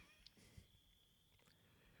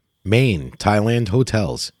Maine, Thailand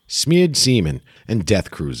hotels, smeared semen, and death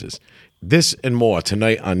cruises. This and more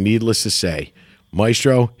tonight on Needless to Say.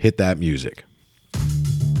 Maestro, hit that music.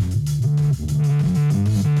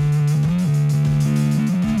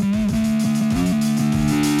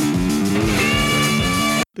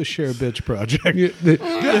 The Share Bitch Project.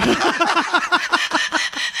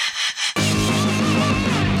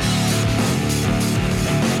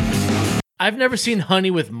 I've never seen honey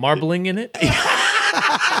with marbling in it.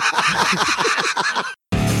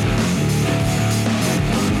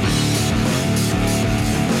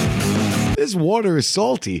 This water is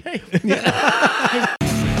salty. All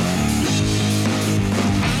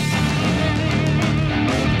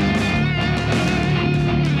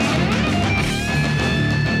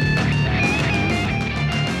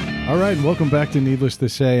right, and welcome back to Needless to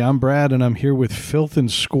Say. I'm Brad, and I'm here with Filth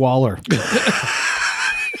and Squalor.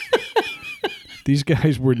 These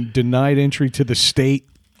guys were denied entry to the state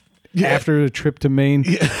after a trip to Maine,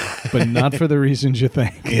 but not for the reasons you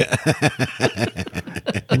think.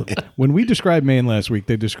 When we described Maine last week,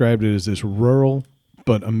 they described it as this rural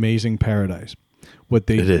but amazing paradise. What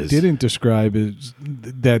they didn't describe is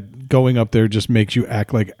that going up there just makes you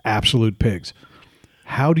act like absolute pigs.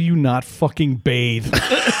 How do you not fucking bathe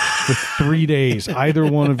for 3 days? Either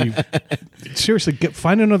one of you. Seriously,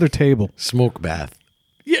 find another table. Smoke bath.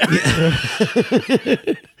 Yeah.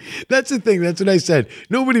 That's the thing. That's what I said.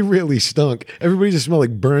 Nobody really stunk. Everybody just smelled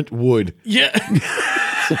like burnt wood. Yeah.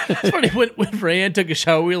 It's funny, when Rayanne took a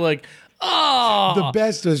shower, we were like, oh. The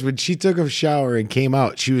best was when she took a shower and came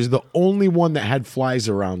out, she was the only one that had flies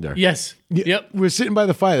around her. Yes. Yep. We're sitting by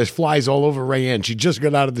the fire. There's flies all over Rayanne. She just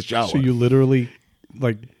got out of the shower. So you literally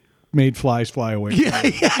made flies fly away. Yeah,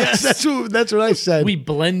 yes. That's what I said. We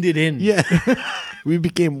blended in. Yeah. We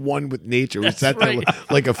became one with nature. We sat there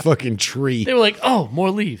like a fucking tree. They were like, oh,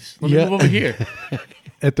 more leaves. Let me move over here.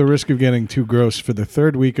 At the risk of getting too gross, for the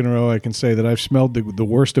third week in a row, I can say that I've smelled the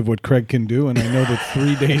worst of what Craig can do, and I know that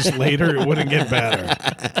 3 days later it wouldn't get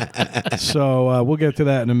better. So we'll get to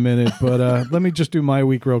that in a minute, but let me just do my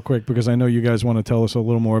week real quick because I know you guys want to tell us a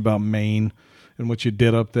little more about Maine and what you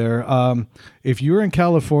did up there. If you're in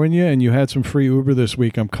California and you had some free Uber this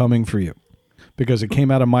week, I'm coming for you because it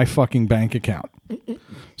came out of my fucking bank account.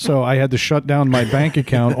 So I had to shut down my bank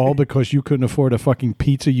account all because you couldn't afford a fucking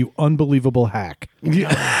pizza, you unbelievable hack. Did you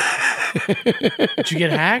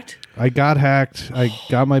get hacked? I got hacked. I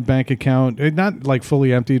got my bank account. Not like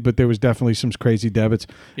fully emptied, but there was definitely some crazy debits.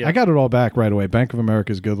 Yeah. I got it all back right away. Bank of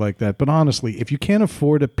America is good like that. But honestly, if you can't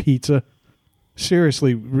afford a pizza,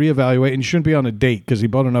 seriously, reevaluate. And you shouldn't be on a date because he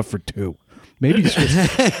bought enough for two. Maybe he's just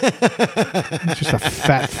a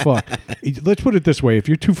fat fuck. Let's put it this way. If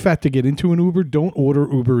you're too fat to get into an Uber, don't order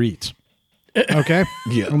Uber Eats. Okay?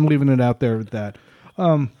 Yeah. I'm leaving it out there with that.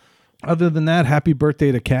 Other than that, happy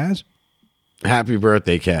birthday to Kaz. Happy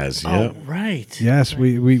birthday, Kaz. Oh, right. Yes,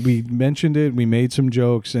 right. We mentioned it. We made some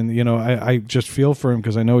jokes. And, I just feel for him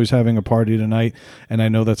because I know he's having a party tonight. And I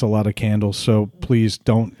know that's a lot of candles. So please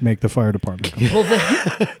don't make the fire department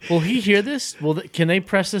come. Will he hear this? Can they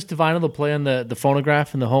press this to vinyl to play on the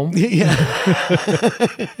phonograph in the home? Yeah.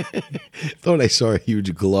 Thought I saw a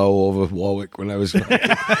huge glow over Warwick when I was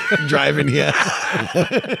driving here.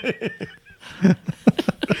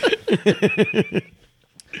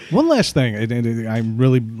 One last thing, I'm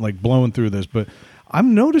really blowing through this, but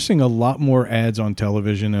I'm noticing a lot more ads on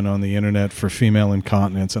television and on the internet for female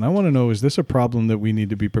incontinence, and I want to know, is this a problem that we need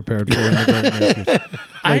to be prepared for in the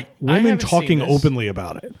government? Women talking openly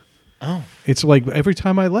about it. Oh. It's like every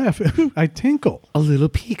time I laugh, I tinkle. A little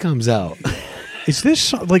pee comes out. Is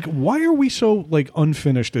this, why are we so,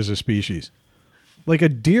 unfinished as a species? Like a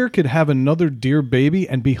deer could have another deer baby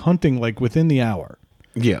and be hunting, within the hour.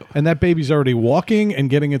 Yeah. And that baby's already walking and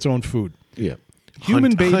getting its own food. Yeah.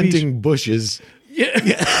 Human babies hunting bushes. Yeah.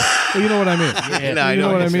 Well, you know what I mean. Yeah. No, you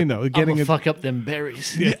know what I mean, though. Getting it. Fuck up them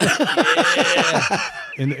berries. Yeah.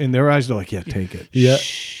 In their eyes, they're like, yeah, take it. Yeah.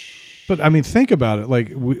 But I mean, think about it.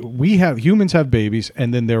 Humans have babies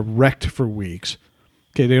and then they're wrecked for weeks.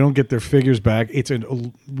 Okay, they don't get their figures back. It's a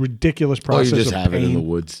ridiculous process. Oh, you just of have pain. it in the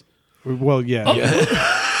woods. Well, yeah. Oh. Yeah.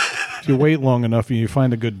 If you wait long enough and you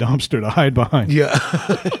find a good dumpster to hide behind. Yeah.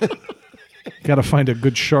 Got to find a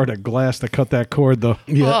good shard of glass to cut that cord, though.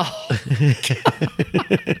 Yeah. Oh.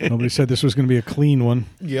 Nobody said this was going to be a clean one.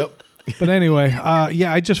 Yep. But anyway,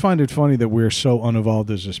 I just find it funny that we're so unevolved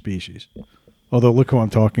as a species. Although, look who I'm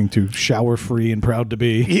talking to. Shower-free and proud to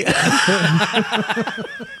be. Yeah.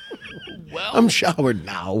 Well, I'm showered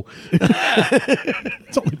now.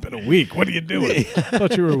 It's only been a week. What are you doing? I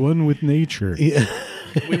thought you were one with nature. Yeah.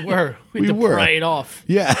 We were. We had to were. pry it off.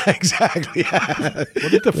 Yeah, exactly.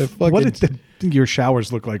 What did your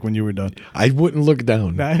showers look like when you were done? I wouldn't look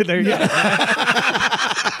down. There you go.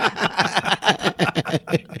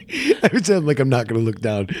 Every time, like, I'm not going to look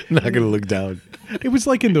down. I'm not going to look down. It was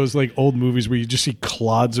like in those like old movies where you just see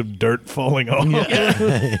clods of dirt falling off.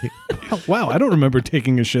 Wow, I don't remember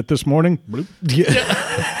taking a shit this morning. Bloop.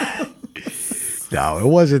 Yeah. No, it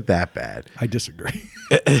wasn't that bad. I disagree.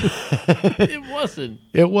 It wasn't.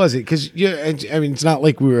 It wasn't because I mean, it's not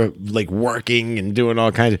like we were like working and doing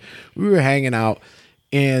all kinds of. We were hanging out,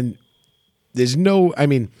 and there's no. I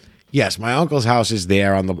mean, yes, my uncle's house is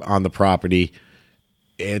there on the property.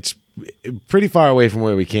 It's pretty far away from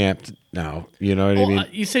where we camped now. You know what I mean?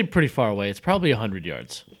 You say pretty far away. It's probably 100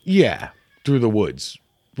 yards. Yeah, through the woods.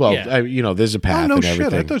 Well, Yeah. There's a path Oh no and shit!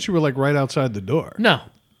 everything. I thought you were like right outside the door. No,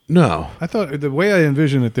 No, I thought the way I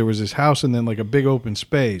envisioned it, there was this house and then like a big open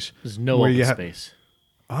space. there's no where open you ha- space.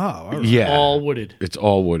 Oh, all right. yeah, All wooded. It's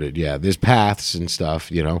all wooded. Yeah, there's paths and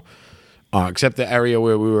stuff. Except the area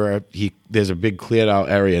where we were. There's a big cleared out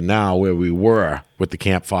area now where we were with the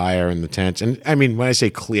campfire and the tents. And I mean, when I say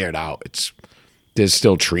cleared out, there's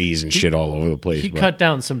still trees and shit all over the place. He but- cut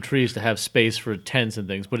down some trees to have space for tents and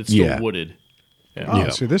things, but it's still Yeah. wooded. Oh, Yeah.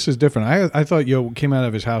 see, this is different. I thought Yo came out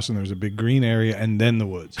of his house and there was a big green area and then the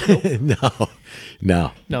woods.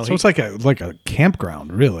 No. No, So it's like a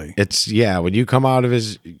campground, really. It's when you come out of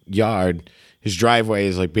his yard, his driveway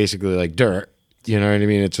is like basically like dirt. You know what I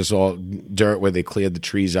mean? It's just all dirt where they cleared the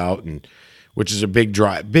trees out, and which is a big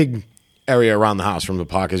area around the house from the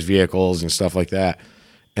park his vehicles and stuff like that.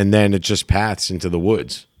 And then it just paths into the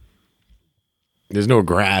woods. There's no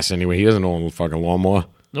grass anyway. He doesn't own a fucking lawnmower.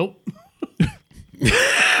 nope.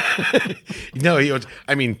 No,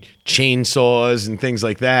 chainsaws and things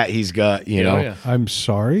like that. He's got, you know. yeah. I'm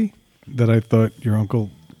sorry that I thought your uncle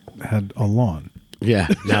had a lawn. Yeah.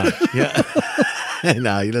 No. Yeah.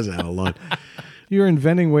 No, he doesn't have a lawn. You're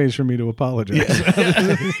inventing ways for me to apologize.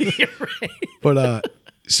 You're right. But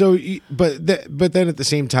but then at the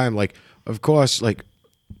same time, like, of course, like,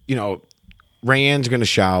 Rayanne's gonna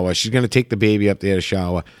shower. She's gonna take the baby up there to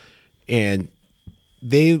shower, and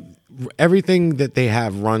everything that they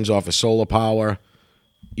have runs off of solar power,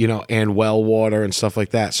 and well water and stuff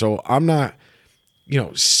like that. So I'm not,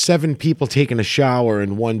 7 people taking a shower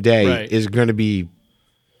in one day Right. is going to be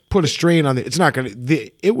put a strain on it. It's not going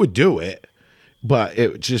to. It would do it, but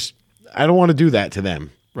it just. I don't want to do that to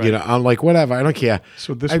them. Right. I'm like, whatever. I don't care.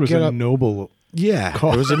 So this I was get a up- noble. Yeah, it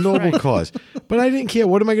was a noble cause. But I didn't care.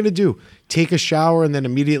 What am I going to do? Take a shower and then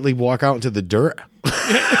immediately walk out into the dirt?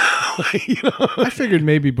 I figured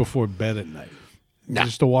maybe before bed at night.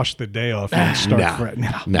 Just to wash the day off and start Nah. fresh.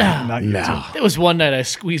 Nah. Not yet. No. There was one night I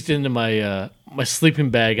squeezed into my my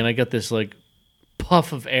sleeping bag and I got this like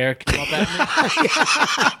puff of air came up at me.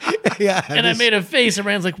 Yeah, And I made a face and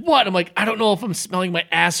Rand's like, what? I'm like, I don't know if I'm smelling my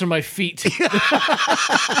ass or my feet.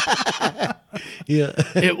 yeah,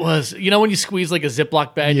 It was, when you squeeze like a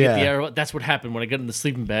Ziploc bag, you get the Yeah. air. That's what happened when I got in the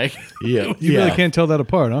sleeping bag. yeah. You really can't tell that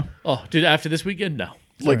apart, huh? Oh, dude, after this weekend, no.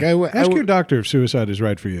 Like Ask your doctor if suicide is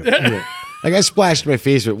right for you. Like I splashed my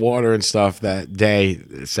face with water and stuff that day,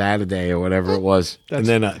 Saturday or whatever it was, and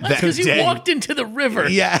then that Because you day, walked into the river.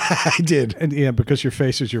 yeah, I did. And yeah, because your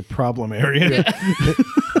face is your problem area.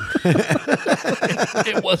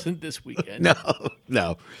 It wasn't this weekend.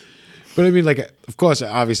 No. But I mean, like, of course, I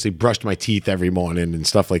obviously brushed my teeth every morning and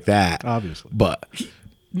stuff like that. Obviously. But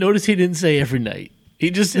Notice he didn't say every night. He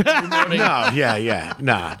just said every morning.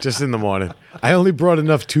 nah, just in the morning. I only brought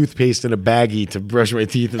enough toothpaste in a baggie to brush my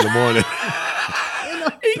teeth in the morning.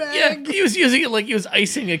 Yeah, he was using it like he was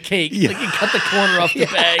icing a cake. Like he cut the corner off the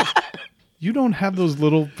bag. You don't have those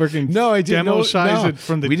little freaking No, I didn't. demo No, size no.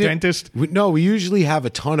 from the We didn't- dentist. We usually have a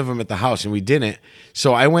ton of them at the house, and we didn't.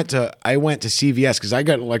 So I went to CVS because I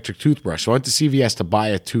got an electric toothbrush. So I went to CVS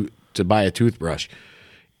to buy a toothbrush,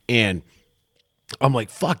 and I'm like,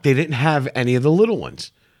 fuck, they didn't have any of the little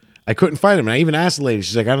ones. I couldn't find them. And I even asked the lady.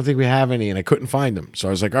 She's like, I don't think we have any, and I couldn't find them. So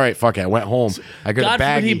I was like, all right, fuck it. I went home. I got God a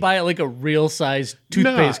baggie. forbid he buy like a real size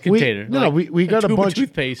toothpaste container. We got a tube of bunch.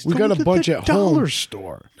 toothpaste. We got a bunch at home. dollar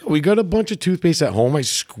store. We got a bunch of toothpaste at home. I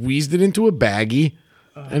squeezed it into a baggie,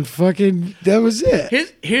 and fucking that was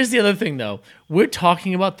it. Here's the other thing, though. We're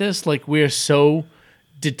talking about this like we're so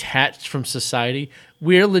detached from society.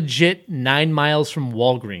 We're legit 9 miles from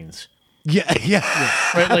Walgreens, Yeah.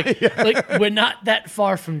 right? Like we're not that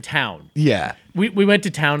far from town. Yeah. We went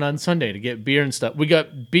to town on Sunday to get beer and stuff. We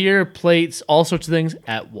got beer, plates, all sorts of things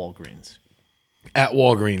at Walgreens. At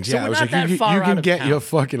Walgreens. So Yeah. we're I was not like, that you far out can of get town. your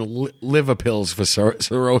fucking liver pills for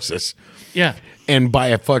cirrhosis Yeah. and buy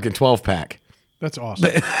a fucking 12-pack. That's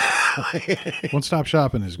awesome. One stop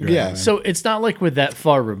shopping is great. Yeah. man. So it's not like we're that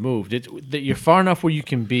far removed. It's that you're far enough where you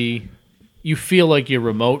can be. You feel like you're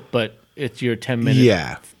remote, but it's your 10-minute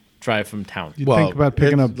Yeah. drive from town. You Well, think about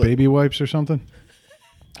picking it's up like- baby wipes or something?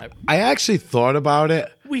 I actually thought about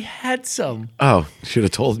it. We had some. Oh, should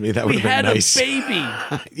have told me. That would We have had been nice. a baby.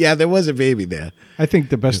 Yeah, there was a baby there. I think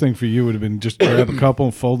the best thing for you would have been just grab a couple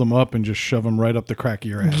and fold them up and just shove them right up the crack of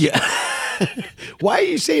your ass. Yeah. Why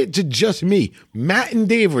you say it to just me? Matt and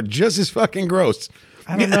Dave were just as fucking gross.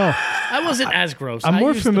 I don't know. I wasn't as gross. I'm I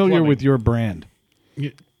more used the familiar plumbing. with your brand.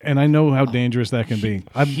 And I know how dangerous that can be.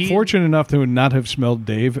 I'm fortunate enough to not have smelled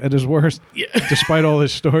Dave at his worst. Yeah. Despite all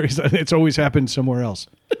his stories, it's always happened somewhere else.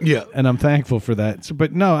 Yeah. And I'm thankful for that. So,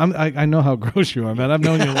 but no, I know how gross you are, man. I've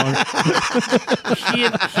known you long.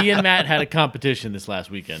 He and Matt had a competition this last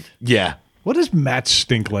weekend. Yeah. What does Matt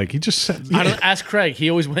stink like? He just said, I don't ask Craig. He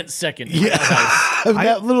always went second. Yeah.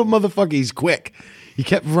 That little motherfucker, he's quick. He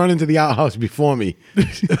kept running to the outhouse before me.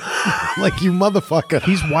 Like, you motherfucker.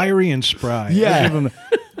 he's wiry and spry. Yeah.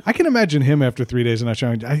 I can imagine him after 3 days of not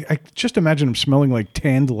showering. I just imagine him smelling like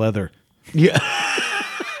tanned leather. Yeah.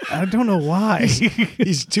 I don't know why.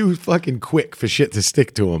 He's too fucking quick for shit to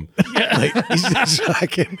stick to him. Like, he's just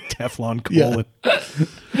fucking. Teflon Yeah. colon.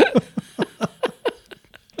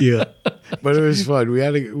 Yeah. But it was fun. We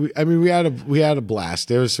had a blast.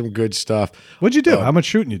 There was some good stuff. What'd you do? How much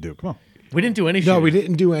shooting you do? Come on. We didn't do any No, shooting. we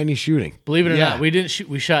didn't do any shooting. Believe it or Yeah. not, we didn't shoot.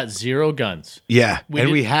 We shot 0 guns. Yeah. We and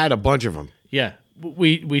did- we had a bunch of them. Yeah.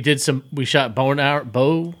 We did some. We shot bow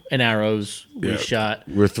and arrows. We shot.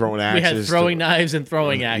 We're throwing axes. We had throwing knives and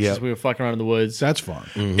throwing axes. Yeah. We were fucking around in the woods. That's fun.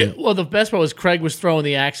 Well, the best part was Craig was throwing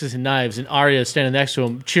the axes and knives, and Arya standing next to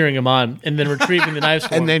him, cheering him on, and then retrieving the knives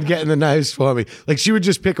for him. And then getting the knives for me. Like, she would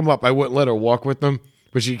just pick them up. I wouldn't let her walk with them,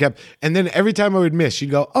 but she kept. And then every time I would miss,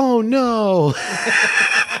 she'd go, "Oh no!"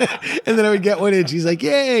 And then I would get one in. She's like,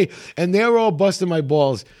 "Yay!" And they were all busting my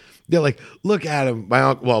balls. They're like, "Look at him." My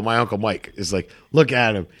uncle Mike is like, "Look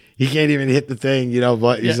at him. He can't even hit the thing, you know."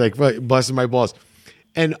 But he's Yeah. like busting my balls.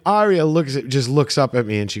 And Arya just looks up at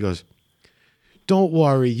me and she goes, "Don't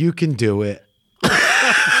worry, you can do it." Even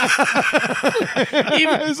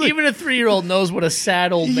a 3-year-old knows what a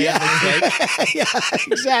sad old man looks like. Yeah,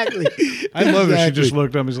 exactly. I love it. She Exactly. just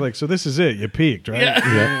looked up and was like, so this is it. You peaked, right? Yeah.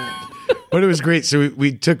 Yeah. But it was great. So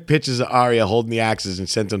we took pictures of Arya holding the axes and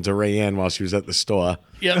sent them to Rayanne while she was at the store.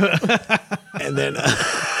 Yeah. And then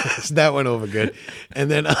so that went over good. And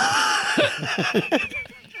then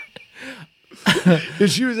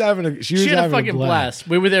she was having a She had a fucking blast.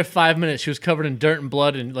 We were there 5 minutes. She was covered in dirt and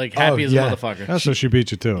blood and like happy as a yeah. motherfucker. That's so she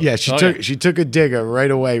beat you too. Yeah, she Oh, took yeah. she took a digger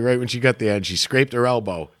right away, right when she got there, and she scraped her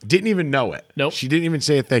elbow. Didn't even know it. Nope. She didn't even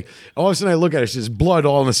say a thing. All of a sudden, I look at her. She's blood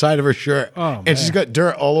all on the side of her shirt, Oh, and she's man. got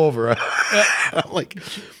dirt all over her. I'm like,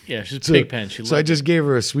 Yeah, she's a so, pig pen. She so I loved it. just gave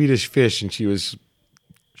her a Swedish fish, and she was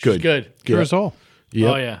good. She's good. Cure us all.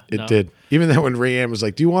 Yep, Oh, yeah. it No. did. Even then, when Rayanne was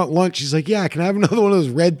like, "Do you want lunch?" She's like, "Yeah, can I have another one of those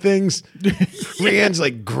red things?" Rayanne's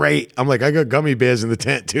like, "Great." I'm like, "I got gummy bears in the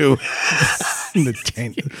tent too." In the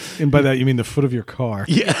tent. And by that, you mean the foot of your car.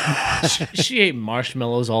 Yeah, She ate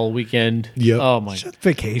marshmallows all weekend. Yep. Oh my It's god. a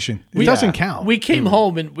vacation. It doesn't count. We came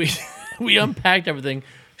home and we unpacked everything.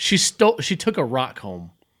 She took a rock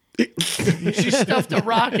home. She stuffed a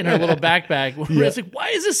rock in her little backpack. I was like, "Why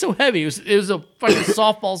is this so heavy?" It was a fucking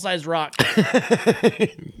softball sized rock.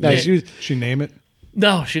 no, she she name it?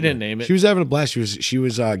 No, she didn't name it. was having a blast. She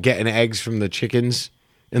was getting eggs from the chickens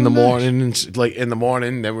in the morning, and like in the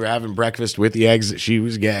morning. Then we were having breakfast with the eggs that she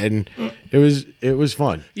was getting. It was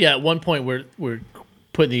fun. Yeah, at one point we're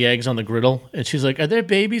putting the eggs on the griddle, and she's like, "Are there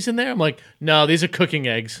babies in there?" I'm like, "No, these are cooking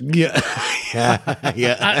eggs." Yeah,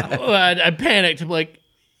 yeah. I panicked. I'm like,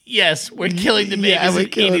 "Yes, we're killing the babies Yeah, we're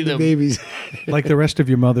and killing eating the them." babies. Like the rest of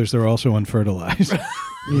your mothers, they're also unfertilized.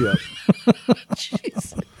 Yeah.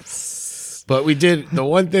 But we did the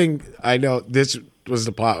one thing I know. This was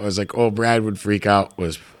the part. Was like, oh, Brad would freak out.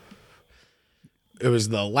 It was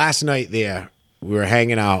the last night there. We were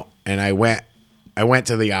hanging out, and I went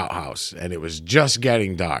to the outhouse, and it was just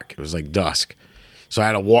getting dark. It was like dusk, so I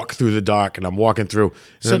had to walk through the dark, and I'm walking through.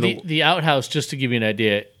 And So then the outhouse, just to give you an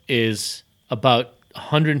idea, is about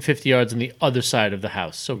 150 yards on the other side of the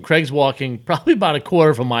house. So Craig's walking probably about a quarter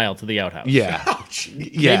of a mile to the outhouse. yeah,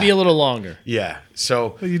 yeah, Maybe a little longer. yeah.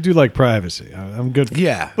 So You do like privacy. I'm good.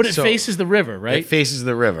 yeah, But it so- faces the river, right? It faces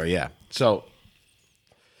the river, yeah. So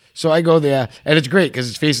I go there, and it's great because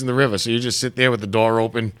it's facing the river. So you just sit there with the door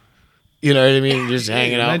open. You know what I mean? Just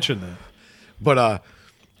hanging You out. mentioned that. But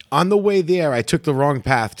on the way there, I took the wrong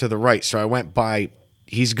path to the right. So I went by.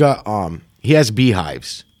 He has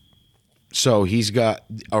beehives. So he's got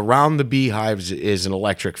around the beehives is an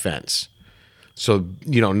electric fence. so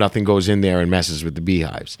nothing goes in there and messes with the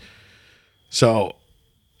beehives. So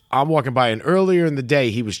I'm walking by, and earlier in the day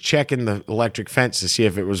he was checking the electric fence to see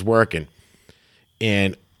if it was working,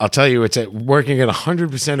 and I'll tell you, it's working at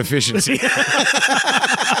 100% efficiency.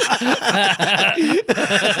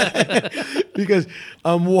 Because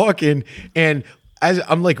I'm walking, and as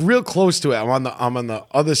I'm like real close to it, I'm on the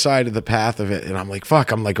other side of the path of it, and I'm like,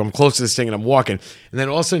 fuck, I'm close to this thing, and I'm walking, and then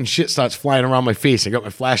all of a sudden shit starts flying around my face. I got my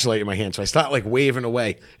flashlight in my hand, so I start like waving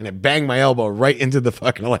away, and I bang my elbow right into the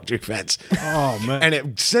fucking electric fence. Oh man! And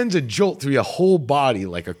it sends a jolt through your whole body,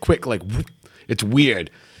 like a quick like. Whoop. It's weird.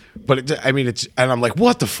 But and I'm like,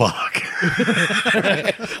 what the fuck?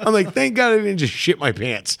 I'm like, thank God I didn't just shit my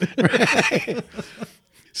pants.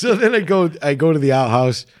 So then I go to the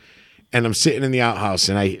outhouse, and I'm sitting in the outhouse,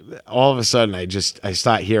 and all of a sudden I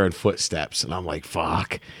start hearing footsteps, and I'm like,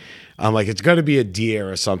 fuck. I'm like, it's got to be a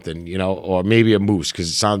deer or something, or maybe a moose, because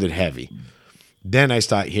it sounded heavy. Then I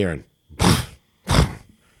start hearing.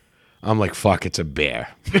 I'm like, fuck, it's a bear.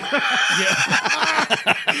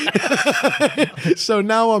 So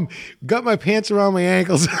now I'm got my pants around my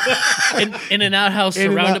ankles. in an outhouse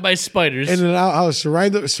surrounded by spiders. In an outhouse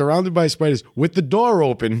surrounded by spiders with the door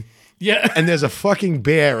open. Yeah. And there's a fucking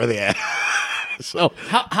bear there. So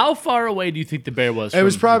how far away do you think the bear was? It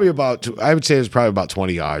was probably I would say it was probably about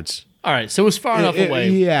 20 yards. All right, so it was far enough away.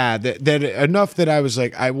 Yeah, that enough that I was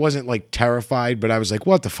like, I wasn't like terrified, but I was like,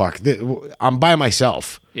 what the fuck? I'm by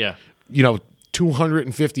myself. Yeah.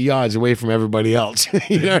 250 yards away from everybody else.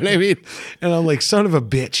 You know what I mean? And I'm like, son of a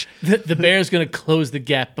bitch. The bear's going to close the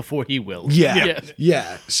gap before he will.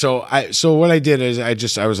 Yeah. So what I did is I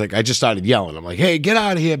just started yelling. I'm like, hey, get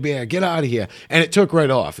out of here, bear, get out of here. And it took right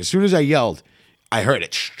off. As soon as I yelled, I heard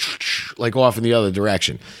it like off in the other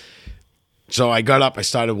direction. So I got up, I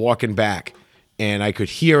started walking back, and I could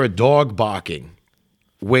hear a dog barking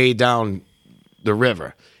way down the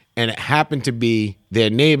river. And it happened to be their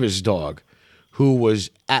neighbor's dog, who was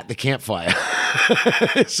at the campfire.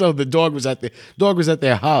 So the dog was at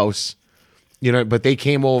their house, but they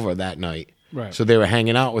came over that night. Right. So they were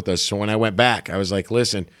hanging out with us. So when I went back, I was like,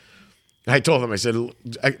 listen, I told them, I said,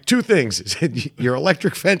 two things. I said, your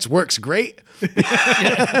electric fence works great.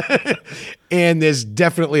 And there's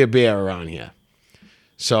definitely a bear around here.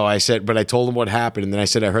 So I said, but I told them what happened. And then I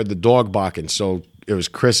said, I heard the dog barking. So it was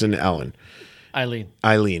Chris and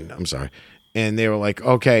Eileen, I'm sorry. And they were like,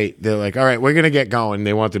 okay. They're like, all right, we're going to get going.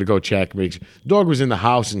 They wanted to go check. Dog was in the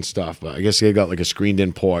house and stuff, but I guess they got like a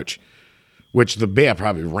screened-in porch, which the bear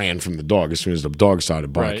probably ran from the dog as soon as the dog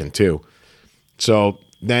started barking too. So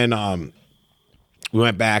then we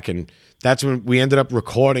went back, and that's when we ended up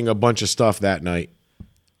recording a bunch of stuff that night.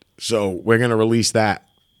 So we're going to release that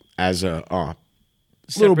as a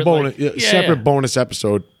little bonus, bonus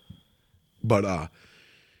episode. But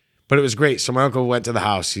it was great. So my uncle went to the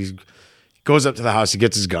house. He goes up to the house. He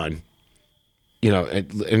gets his gun,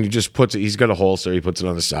 and he just puts it. He's got a holster. He puts it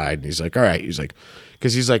on the side, and he's like, "All right." He's like,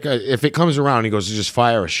 because he's like, if it comes around, he goes, just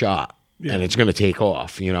fire a shot, and it's gonna take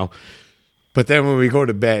off, But then when we go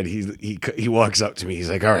to bed, he walks up to me. He's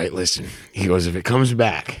like, "All right, listen." He goes, "If it comes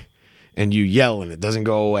back, and you yell and it doesn't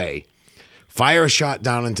go away, fire a shot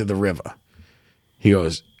down into the river." He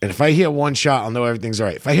goes, and if I hear one shot, I'll know everything's all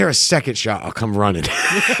right. If I hear a second shot, I'll come running.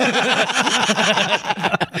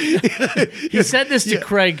 He said this to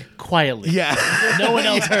Craig quietly. Yeah. No one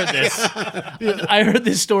else heard this. I heard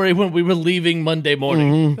this story when we were leaving Monday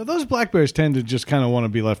morning. Now, those black bears tend to just kind of want to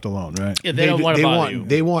be left alone, right? Yeah, they don't want to bother you.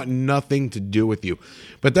 They want nothing to do with you.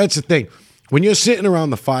 But that's the thing. When you're sitting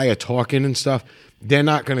around the fire talking and stuff, they're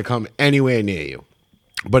not going to come anywhere near you.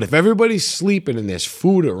 But if everybody's sleeping and there's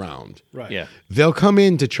food around, Right. Yeah. they'll come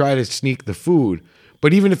in to try to sneak the food.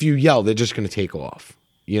 But even if you yell, they're just going to take off.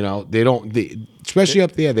 They don't. Especially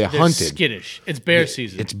up there, they're hunted. Skittish. It's bear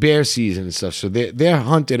season. It's bear season and stuff. So they're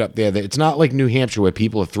hunted up there. It's not like New Hampshire where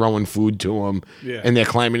people are throwing food to them and they're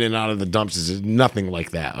climbing in and out of the dumpsters. There's nothing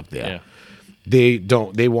like that up there. Yeah. They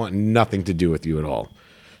don't. They want nothing to do with you at all.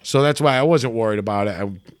 So that's why I wasn't worried about it.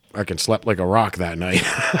 I can slept like a rock that night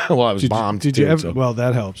while I was bombed. Did you ever? Well,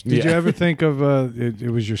 that helps. Did you ever think of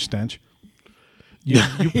it was your stench? You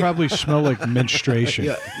probably smell like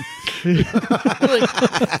menstruation.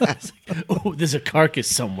 Oh, there's a carcass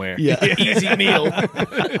somewhere. Yeah. Easy meal.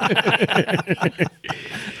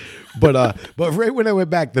 But right when I went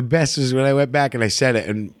back, the best is when I went back and I said it,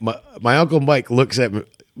 and my Uncle Mike looks at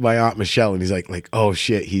my Aunt Michelle and he's like, oh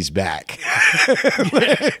shit, he's back.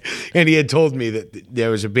 And he had told me that there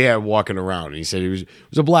was a bear walking around, and he said it was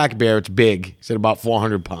a black bear. It's big. He said about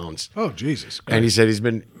 400 pounds. Oh Jesus! And he said he's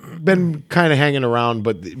been kind of hanging around,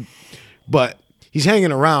 but he's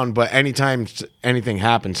hanging around, but anytime anything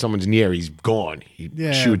happens, someone's near, he's gone. He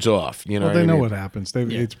Yeah. shoots off. You know, Well, they what I know mean? what happens.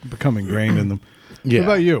 It's become ingrained in them. Yeah. What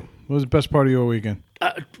about you? What was the best part of your weekend?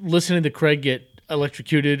 Listening to Craig get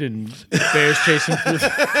electrocuted and bears chasing through.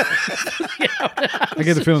 I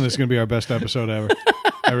get the feeling this is going to be our best episode ever.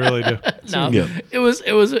 I really do. No, Yeah. it was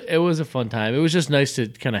a fun time. It was just nice to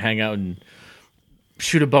kind of hang out and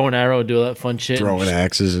shoot a bow and arrow and do all that fun shit. Throwing and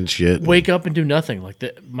axes and shit. wake up and do nothing. Like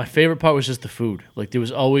my favorite part was just the food. Like there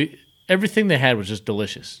was always everything they had was just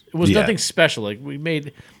delicious. It was Yeah. nothing special. Like we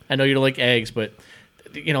made. I know you don't like eggs, but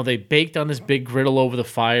they baked on this big griddle over the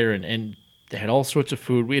fire and they had all sorts of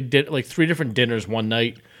food. We had like 3 different dinners one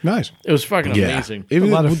night. Nice. It was fucking Yeah. amazing. A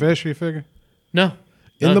lot of fish, you figure? No,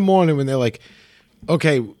 In the morning when they're like,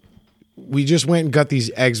 okay, we just went and got these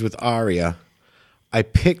eggs with Aria. I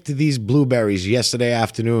picked these blueberries yesterday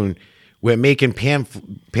afternoon. We're making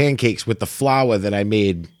pancakes with the flour that I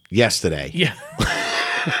made yesterday. yeah.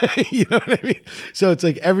 You know what I mean? So it's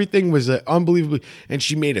like everything was unbelievably. And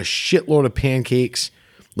she made a shitload of pancakes,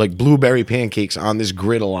 like blueberry pancakes on this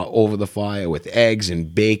griddle over the fire with eggs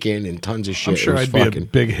and bacon and tons of shit. I'm sure It was I'd be a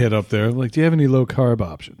big hit up there. Like, do you have any low carb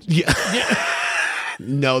options?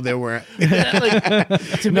 No, there weren't. Like,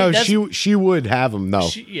 to me, No, that's- she would have them. No,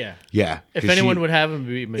 yeah. yeah. If 'cause anyone she- would have him, it'd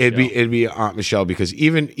be Michelle. it'd be Aunt Michelle, because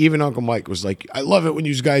even Uncle Mike was like, I love it when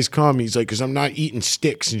you guys come. He's like, because I'm not eating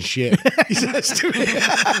sticks and shit. He says to me.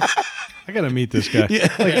 I gotta meet this guy.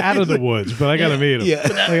 Like out of the woods, but I gotta meet him. Yeah.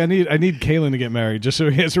 Like I need Kaylin to get married just so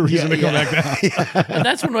he has a reason to come back down. And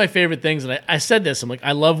that's one of my favorite things. And I said this. I'm like,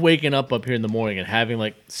 I love waking up here in the morning and having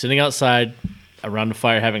like sitting outside around the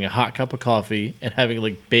fire, having a hot cup of coffee and having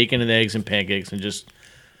like bacon and eggs and pancakes and just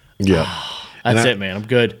Yeah. that's And it, man. I'm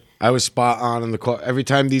good. I was spot on in the every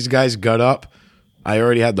time these guys got up, I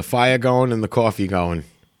already had the fire going and the coffee going.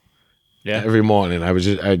 Yeah. Every morning,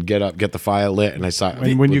 I'd get up, get the fire lit, and I saw.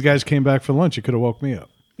 And when you guys came back for lunch, you could have woke me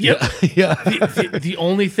up. Yep. yeah, The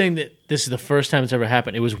only thing that this is the first time it's ever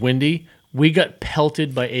happened. It was windy. We got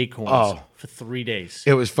pelted by acorns for 3 days.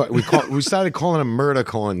 it was. We started calling them murder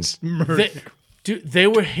corns. They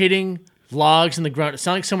were hitting logs in the ground. It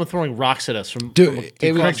sounded like someone throwing rocks at us from. Dude, from it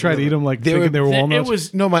Craig tried to eat them like thinking they were it walnuts.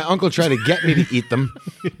 was. No, my uncle tried to get me to eat them.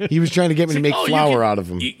 He was trying to get me to make Oh, you flour can- out of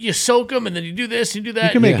them. You soak them and then you do this, you do that. you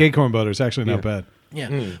can make Yeah. acorn butter. It's actually not bad. Yeah,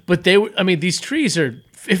 but they were. I mean, these trees are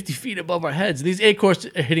 50 feet above our heads. These acorns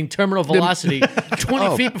are hitting terminal velocity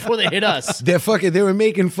 20 feet before they hit us. They were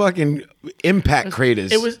making fucking impact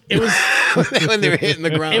craters. It was when they were hitting the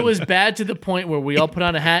ground. it was bad to the point where we all put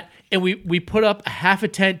on a hat and we put up a half a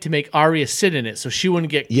tent to make Aria sit in it so she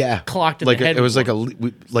wouldn't get clocked in like the head. it was like a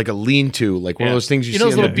lean-to, like one of those things you see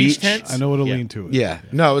those on the little beach beach. tents? I know what a Yeah. lean to is. Yeah,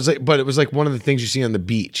 no, it was like one of the things you see on the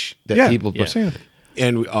beach that Yeah, people I've seen it.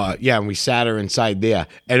 And and we sat her inside there,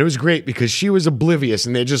 and it was great because she was oblivious,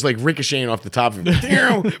 and they're just like ricocheting off the top of it,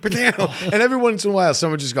 and every once in a while,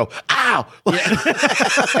 someone would just go, "Ow!"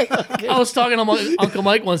 I was talking to Uncle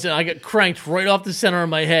Mike once, and I got cranked right off the center of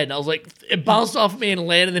my head, and I was like, it bounced off me and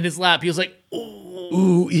landed in his lap. He was like, "Ooh,"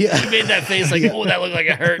 Ooh, yeah. he made that face like, "Oh, that looked like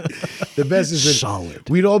it hurt." The best is that Solid.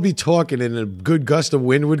 we'd all be talking, and a good gust of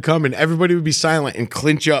wind would come, and everybody would be silent and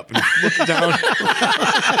clinch up and look down.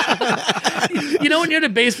 You know, when you're at a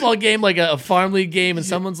baseball game, like a farm league game, and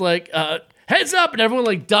some's like, "Heads up,and everyone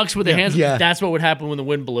like ducks with their hands. Yeah. That's what would happen when the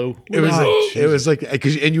wind blew. It was like,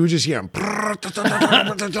 and you would just hear them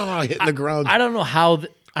hitting the ground. I don't know how.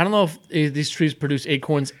 I don't know if these trees produce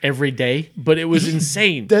acorns every day, but it was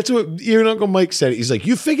insane. That's what even Uncle Mike said. He's like,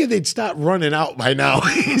 you figured they'd stop running out by now.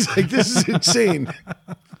 He's like, this is insane.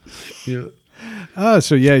 Yeah.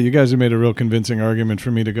 So yeah, you guys have made a real convincing argument for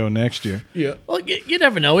me to go next year. Yeah. Well, you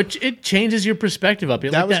never know. It changes your perspective up.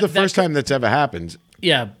 That was the first time that's ever happened.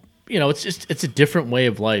 Yeah, you know, it's a different way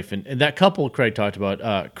of life, and that couple Craig talked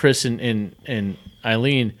about, Chris and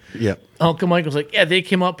Eileen. Yeah. Uncle Mike was like, yeah, they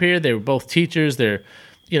came up here. They were both teachers. They're,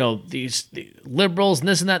 you know, these liberals and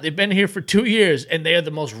this and that. They've been here for 2 years, and they are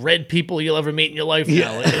the most red people you'll ever meet in your life.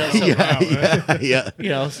 Now. You know, so, Yeah. you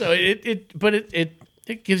know, so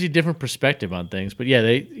it gives you different perspective on things. But yeah,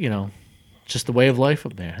 they, you know, just the way of life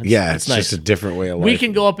up there. It's nice. just a different way of life. We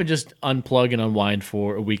can go up and just unplug and unwind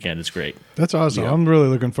for a weekend. It's great. That's awesome. I'm really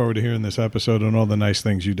looking forward to hearing this episode and all the nice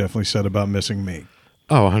things you definitely said about missing me.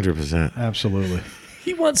 Oh, 100%. Absolutely.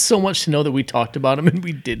 He wants so much to know that we talked about him and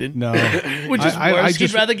we didn't. No. Which is I worse. He'd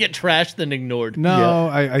just- rather get trashed than ignored. No,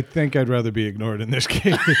 I think I'd rather be ignored in this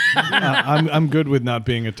case. I'm good with not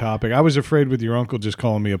being a topic. I was afraid with your uncle just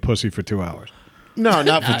calling me a pussy for 2 hours. No,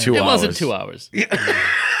 not for 2 hours. It wasn't 2 hours.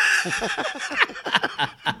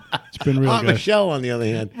 It's been real Aunt good. Michelle, on the other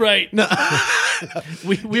hand. Right.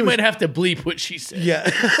 We might have to bleep what she said. Yeah.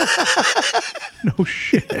 No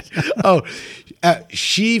shit. Oh,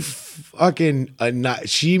 she fucking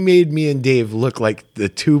she made me and Dave look like the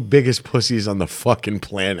two biggest pussies on the fucking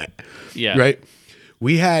planet. Yeah. Right?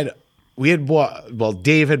 We had bought, well,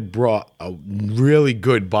 Dave had brought a really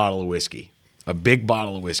good bottle of whiskey, a big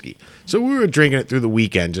bottle of whiskey. So we were drinking it through the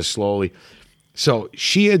weekend just slowly. So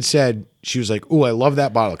she had said, she was like, "Ooh, I love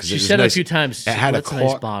that bottle." Because She said it a few times. It had That's a a nice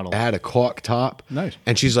cork bottle. It had a cork top. Nice.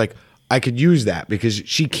 And she's like, I could use that because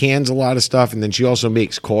she cans a lot of stuff, and then she also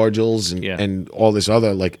makes cordials and all this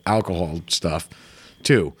other like alcohol stuff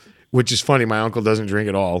too, which is funny. My uncle doesn't drink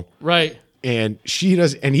at all. Right. And she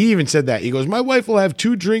does, and he even said that. He goes, "My wife will have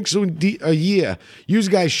 2 drinks a year. You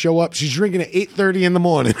guys show up, she's drinking at 8:30 in the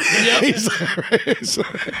morning." Yep.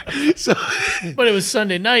 so, But it was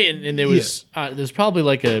Sunday night, and there was there's probably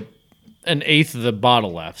like an eighth of the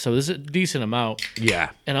bottle left, so there's a decent amount. yeah.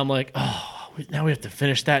 And I'm like, oh, now we have to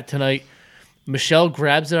finish that tonight. Michelle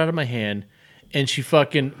grabs it out of my hand, and she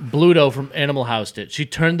fucking Bluto from Animal Housed it. She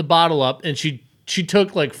turned the bottle up, and she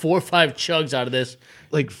took like 4 or 5 chugs out of this,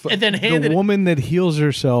 Like and then handed The woman that heals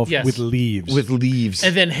herself Yes. with leaves. with leaves.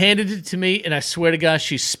 and then handed it to me, and I swear to God,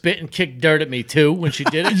 she spit and kicked dirt at me too when she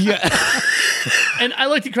did it. yeah. And I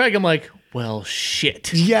looked at Craig, I'm like, well,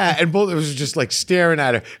 shit. Yeah, and both of us were just like staring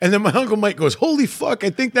at her. And then my Uncle Mike goes, "Holy fuck, I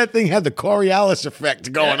think that thing had the Coriolis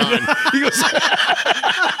effect going on." He goes,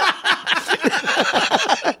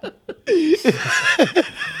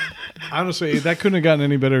 Honestly, that couldn't have gotten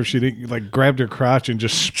any better if she didn't like grabbed her crotch and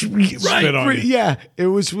just spit on you. yeah, it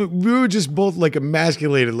was, we were just both like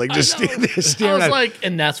emasculated, like just standing there I staring was at her. like,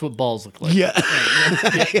 and that's what balls look like. Yeah.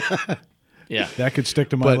 Yeah. That could stick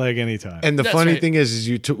to my But- leg anytime. And the That's funny right. thing is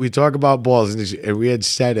we talk about balls, and we had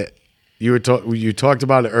said it. You talked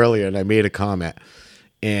about it earlier, and I made a comment.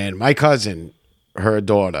 And my cousin, her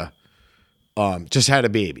daughter, just had a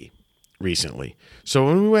baby recently. So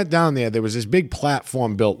when we went down there was this big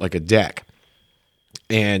platform built like a deck,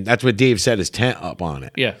 and that's what Dave set his tent up on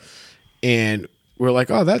it. Yeah. And we're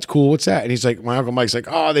like, "Oh, that's cool. What's that?" And he's like, my Uncle Mike's like,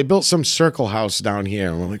 "Oh, they built some circle house down here."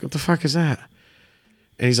 And we're like, "What the fuck is that?"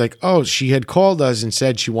 And he's like, "Oh, she had called us and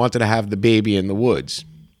said she wanted to have the baby in the woods."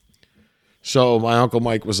 So my Uncle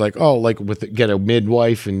Mike was like, "Oh, like get a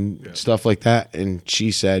midwife and stuff like that." And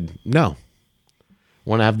she said, "No,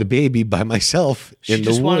 want to have the baby by myself She in the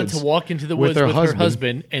just wanted woods to walk into the woods with her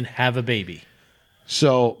husband and have a baby.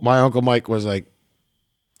 So my Uncle Mike was like,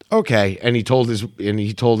 "Okay," and he told his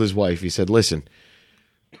wife. He said, "Listen,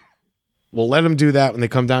 we'll let him do that when they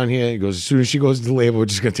come down here." He goes, "As soon as she goes into labor, we're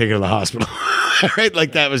just gonna take her to the hospital." Right,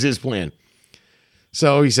 like that was his plan.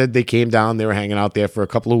 So he said they came down. They were hanging out there for a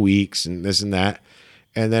couple of weeks and this and that.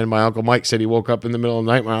 And then my Uncle Mike said he woke up in the middle of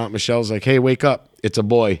the night. My Aunt Michelle's like, "Hey, wake up! It's a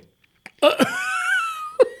boy."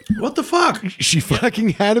 What the fuck? She fucking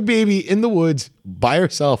had a baby in the woods by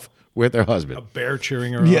herself with her husband. Bear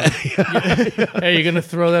cheering her Yeah. on. Hey, you gonna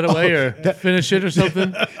throw that away or finish it or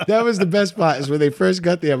something? That was the best part. Is when they first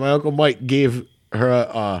got there, my Uncle Mike gave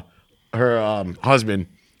her husband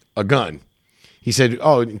a gun. He said,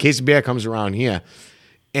 "Oh, in case a bear comes around here."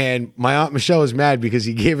 And my Aunt Michelle was mad because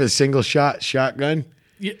he gave her a single shotgun.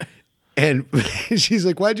 Yeah. And she's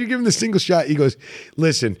like, "Why'd you give him the single shot?" He goes,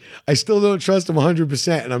 "Listen, I still don't trust him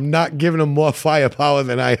 100%, and I'm not giving him more firepower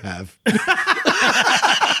than I have."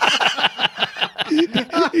 He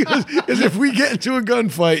goes, "Because if we get into a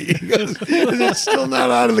gunfight," he goes, "it's still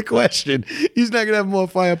not out of the question. He's not going to have more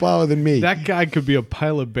firepower than me." That guy could be a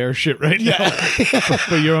pile of bear shit right now.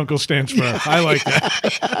 But your uncle stands firm. I like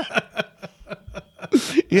that.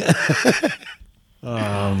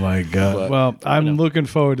 Oh my god! Well, I'm looking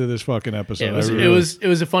forward to this fucking episode. Yeah, it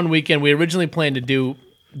was a fun weekend. We originally planned to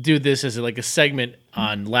do this as like a segment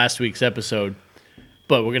on last week's episode,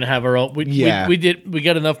 but we're gonna have our own. We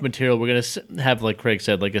got enough material. We're gonna have, like Craig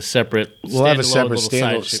said, like a separate. We'll have a separate little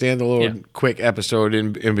side shit. standalone quick episode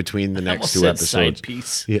in between the next Almost two said episodes. Side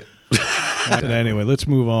piece. Yeah. Anyway, let's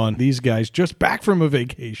move on. These guys just back from a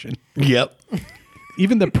vacation. Yep.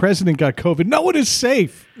 Even the president got COVID. No one is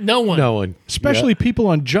safe, No one. No one. especially people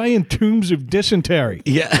on giant tombs of dysentery.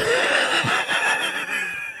 Yeah.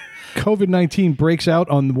 COVID-19 breaks out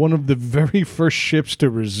on one of the very first ships to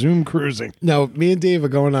resume cruising. Now, me and Dave are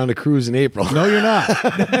going on a cruise in April. No, you're not.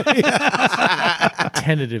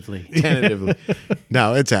 Tentatively. Tentatively.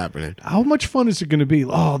 No, it's happening. How much fun is it going to be?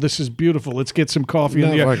 Oh, this is beautiful. Let's get some coffee in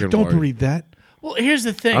Not the air. fucking Don't worried. breathe that. Well, here's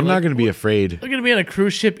the thing. I'm not going to be afraid. We're gonna be on a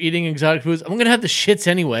cruise ship eating exotic foods. I'm gonna have the shits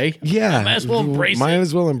anyway. Yeah. Might as well embrace Might it.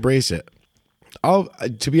 as well embrace it.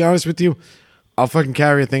 To be honest with you, I'll fucking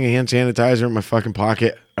carry a thing of hand sanitizer in my fucking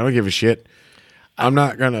pocket. I don't give a shit. I'm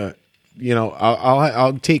not going to.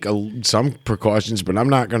 I'll take some precautions, but I'm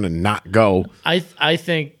not going to not go. I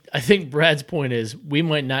think Brad's point is we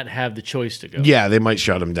might not have the choice to go. Yeah, they might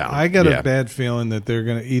shut them down. I got a bad feeling that they're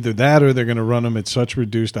going to either that or they're going to run them at such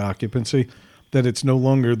reduced occupancy that it's no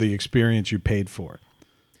longer the experience you paid for.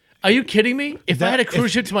 Are you kidding me? If I had a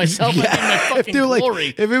cruise ship to myself, I'd be in my fucking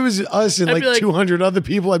glory. If it was us and I'd be 200 other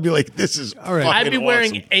people, I'd be like, this is all right. I'd be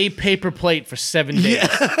wearing a paper plate for 7 days.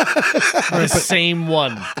 The same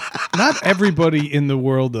one. Not everybody in the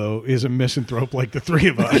world, though, is a misanthrope like the three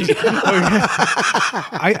of us.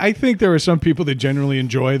 I think there are some people that generally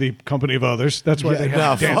enjoy the company of others. That's why they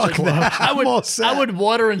have dance clubs. I would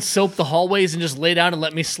water and soap the hallways and just lay down and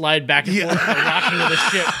let me slide back and forth by rocking to the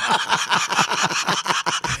ship.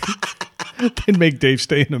 They'd make Dave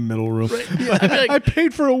stay in the middle room. Right. Yeah, I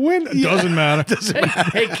paid for a win. It doesn't matter.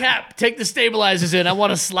 Hey, Cap, take the stabilizers in. I want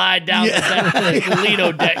to slide down the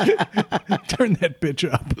Lido deck. Turn that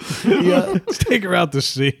bitch up. Yeah. Let's take her out to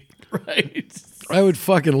sea. Right. I would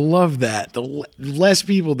fucking love that. The less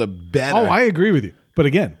people, the better. Oh, I agree with you. But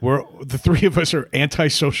again, the three of us are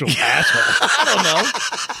antisocial assholes. I don't know.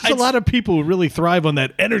 There's a lot of people who really thrive on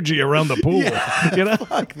that energy around the pool.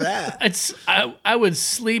 Fuck that. I would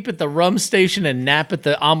sleep at the rum station and nap at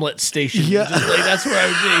the omelet station. Yeah. That's where I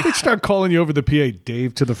would be. They'd start calling you over the PA.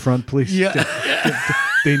 Dave, to the front, please. Yeah.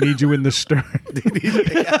 They need you in the stern.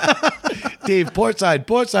 Dave, port side.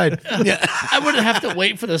 Yeah. I wouldn't have to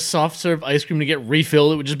wait for the soft serve ice cream to get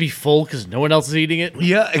refilled. It would just be full because no one else is eating it.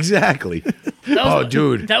 Yeah, exactly.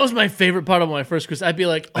 Dude. That was my favorite part of my first cruise. I'd be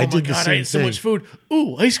like, oh my God, I ate so much food.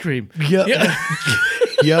 Ooh, ice cream. Yep. Yeah.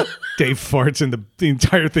 Yep. Dave farts and the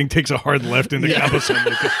entire thing takes a hard left into Cabo San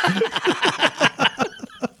Lucas.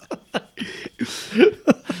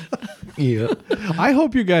 Yeah. I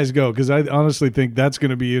hope you guys go because I honestly think that's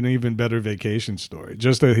going to be an even better vacation story.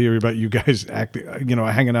 Just to hear about you guys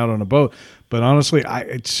hanging out on a boat. But honestly,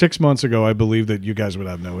 6 months ago, I believe that you guys would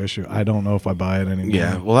have no issue. I don't know if I buy it anymore.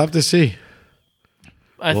 Yeah, we'll have to see.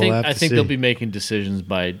 I think they'll be making decisions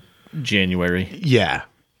by January. Yeah.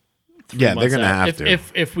 Yeah, they're going to have to.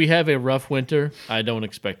 If we have a rough winter, I don't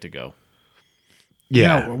expect to go.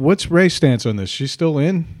 Yeah. Now, what's Ray's stance on this? She's still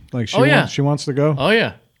in? Like she wants to go? Oh,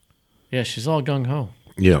 yeah. Yeah, she's all gung-ho.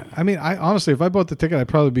 Yeah. I mean, I honestly, if I bought the ticket, I'd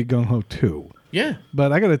probably be gung-ho too. Yeah.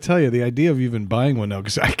 But I got to tell you, the idea of even buying one now,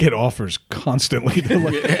 because I get offers constantly. They're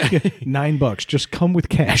like, $9, just come with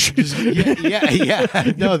cash.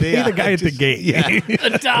 Yeah. No, they pay the guy at the gate. Yeah.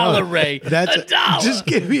 $1, Ray. $1. Just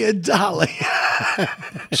give me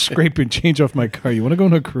 $1. Scraping change off my car. You want to go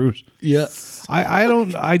on a cruise? Yeah.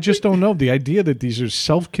 I just don't know. The idea that these are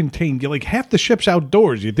self-contained, like half the ship's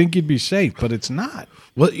outdoors. You'd think you'd be safe, but it's not.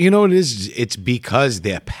 Well, you know what it is? It's because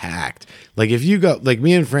they're packed. Like if you go, like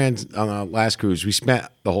me and Fran on our last cruise, we spent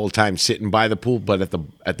the whole time sitting by the pool, but at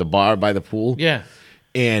the bar by the pool. Yeah.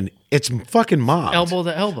 And it's fucking mobbed. Elbow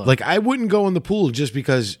to elbow. Like I wouldn't go in the pool just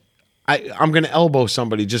because I'm going to elbow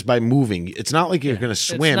somebody just by moving. It's not like you're going to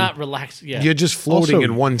swim. It's not relaxed. Yeah. You're just floating Also,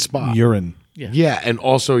 in one spot. Urine. Yeah, and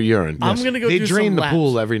also urine. I'm going to go They do drain some the laps.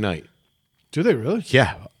 pool every night. Do they really?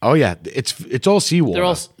 Yeah. Oh yeah. It's all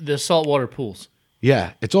seawater. They're saltwater pools.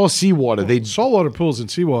 Yeah, it's all seawater. Saltwater pools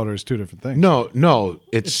and seawater is two different things. No,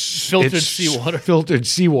 it's filtered seawater. Filtered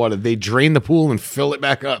seawater. They drain the pool and fill it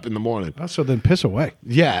back up in the morning. Oh, so then piss away.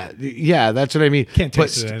 Yeah, that's what I mean. Can't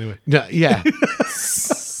taste it anyway. No, yeah,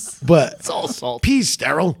 but It's all salt. pee's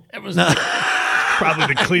sterile. It was Probably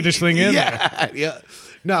the cleanest thing in there. Yeah.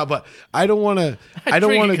 No, but I don't want to. I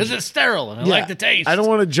don't want to because it's sterile and I like the taste. I don't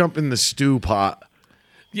want to jump in the stew pot,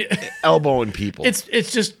 elbowing people. It's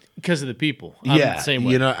just because of the people. I'm the same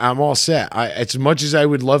way. You know, I'm all set. As much as I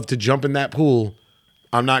would love to jump in that pool,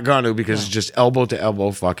 I'm not going to because it's just elbow to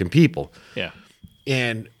elbow fucking people. Yeah.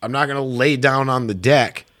 And I'm not going to lay down on the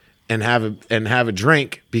deck and have a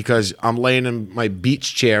drink because I'm laying in my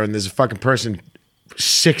beach chair and there's a fucking person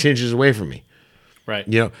 6 inches away from me. Right.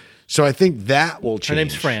 You know, so I think that will change. Her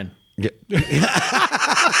name's Fran. Yeah.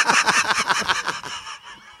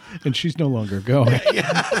 And she's no longer going.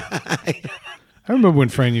 I remember when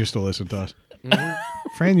Fran used to listen to us.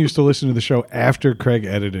 Fran used to listen to the show after Craig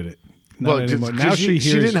edited it. Not anymore. Now she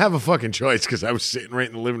didn't have a fucking choice because I was sitting right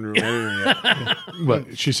in the living room editing it.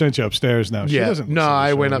 But she sent you upstairs now. She doesn't listen to the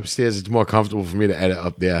I went show. upstairs. It's more comfortable for me to edit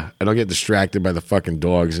up there. I don't get distracted by the fucking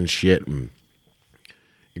dogs and shit, and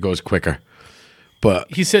it goes quicker.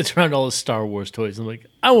 But He sits around all his Star Wars toys. I'm like,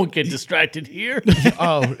 I won't get distracted here.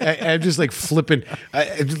 I'm just like flipping.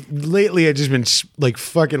 Lately, I've just been like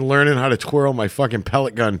fucking learning how to twirl my fucking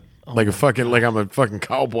pellet gun like I'm a fucking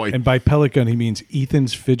cowboy. And by Pelican, he means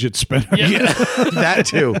Ethan's fidget spinner. Yeah. That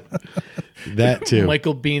too. That too.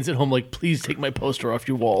 Michael Bean's at home, like, please take my poster off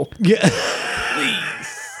your wall. Yeah.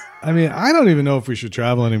 I mean, I don't even know if we should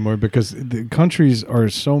travel anymore because the countries are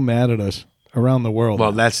so mad at us around the world.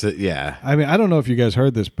 Well, that's the yeah. I mean, I don't know if you guys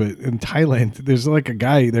heard this, but in Thailand, there's like a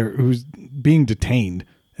guy there who's being detained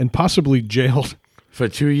and possibly jailed For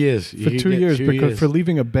 2 years. for 2 years because for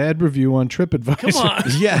leaving a bad review on TripAdvisor. Come on.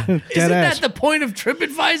 Yeah. Isn't ass. that the point of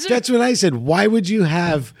TripAdvisor? That's what I said. Why would you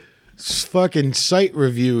have fucking site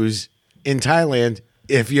reviews in Thailand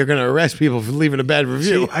if you're going to arrest people for leaving a bad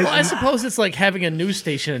review? well, I suppose it's like having a news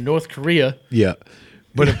station in North Korea. Yeah.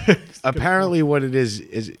 But apparently what it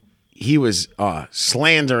is he was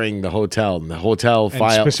slandering the hotel and the hotel And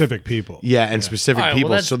filed specific people. Yeah, and specific All right, well, people.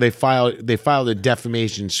 that's- So they filed a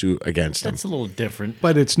defamation suit against them. That's a little different.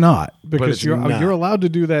 But it's not because it's you're not. you're allowed to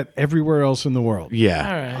do that everywhere else in the world.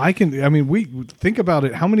 Yeah. All right. I mean, we think about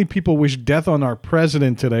it. How many people wish death on our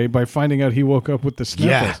president today by finding out he woke up with the sniffles?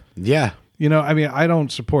 Yeah. Yeah. You know, I mean, I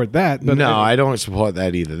don't support that. But No, I don't support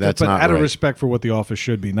that either. That's but not out right. of respect for what the office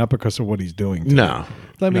should be, not because of what he's doing. No.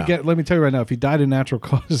 Let me No. let me tell you right now. If he died of natural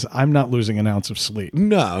causes, I'm not losing an ounce of sleep.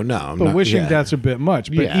 No, I'm But not, wishing yeah. death's a bit much.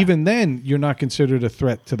 But Yeah. even then, you're not considered a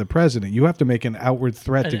threat to the president. You have to make an outward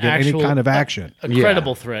threat to An get actual- any kind of action. A Yeah.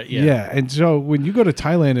 credible threat, yeah. Yeah, and so when you go to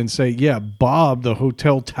Thailand and say, "Yeah, Bob, the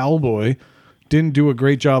hotel towel boy, didn't do a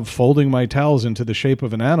great job folding my towels into the shape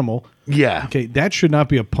of an animal," Yeah. okay, that should not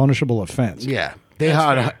be a punishable offense. Yeah. They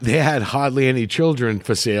had hardly any children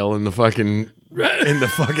for sale in the fucking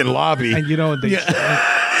lobby. And you know,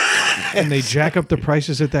 and they jack up the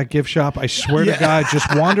prices at that gift shop. I swear to God,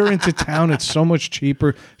 just wander into town. It's so much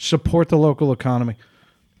cheaper. Support the local economy.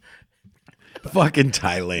 Fucking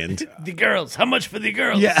Thailand. The girls. How much for the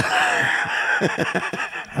girls? Yeah.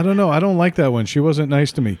 I don't know. I don't like that one. She wasn't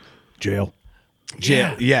nice to me. Jail.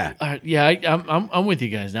 Jail. Yeah. All right, yeah, I'm with you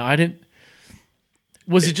guys now. I didn't.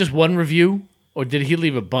 Was it just one review, or did he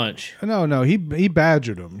leave a bunch? No, he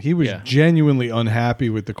badgered him. He was Yeah. genuinely unhappy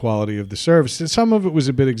with the quality of the service. Some of it was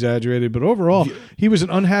a bit exaggerated, but overall, he was an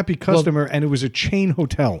unhappy customer, and it was a chain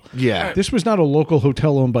hotel. Yeah. This was not a local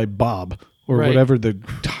hotel owned by Bob or Right. whatever the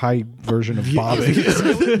Thai version of Bob is. I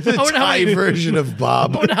wonder how Thai many, version of I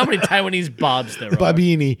Bob. wonder how many Taiwanese Bobs there are.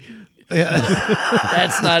 Babini.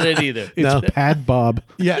 That's not it either. It's Pad Bob.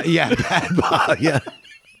 Yeah, yeah, bad Bob. Yeah.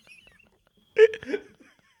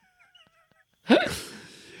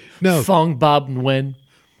 No. Fong Bob Nguyen.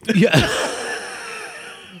 Yeah.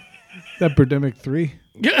 That Birdemic 3.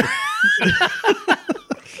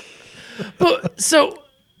 But so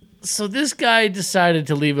this guy decided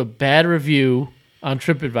to leave a bad review on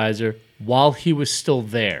TripAdvisor while he was still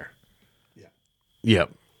there.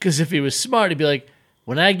 Yep. Because if he was smart, he'd be like,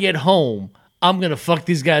 when I get home, I'm going to fuck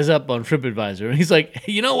these guys up on TripAdvisor. And he's like,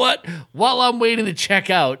 hey, you know what? While I'm waiting to check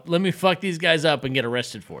out, let me fuck these guys up and get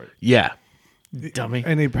arrested for it. Yeah. Dummy.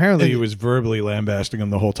 And apparently he was verbally lambasting him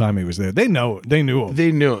the whole time he was there. They knew him.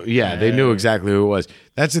 They knew. Yeah, they knew exactly who it was.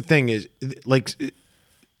 That's the thing is, like,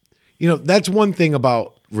 you know, that's one thing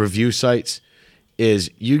about review sites is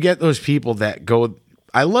you get those people that go.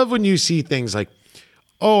 I love when you see things like,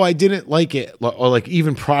 oh, I didn't like it, or like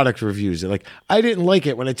even product reviews. They're like, I didn't like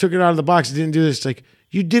it when I took it out of the box. I didn't do this. It's like,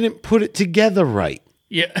 you didn't put it together right.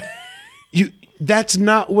 Yeah. That's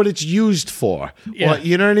not what it's used for. Yeah. Or,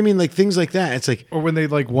 you know what I mean? Like things like that. It's like, Or when they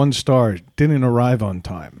like 1 star, didn't arrive on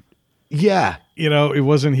time. yeah. You know, it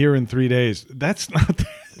wasn't here in 3 days. That's not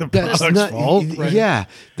the That's product's not, fault. Yeah,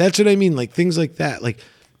 that's what I mean. Like things like that. Like,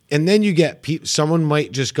 and then you get someone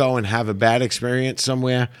might just go and have a bad experience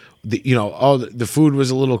somewhere. You know, oh, the food was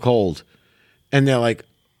a little cold, and they're like,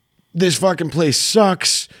 "This fucking place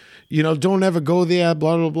sucks." You know, don't ever go there.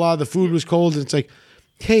 Blah blah blah. The food was cold, and it's like,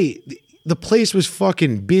 hey, the place was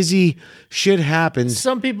fucking busy. Shit happens.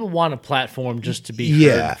 Some people want a platform just to be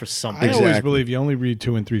Yeah. heard for I something. always Exactly. believe you only read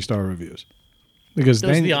 2 and 3 star reviews. Because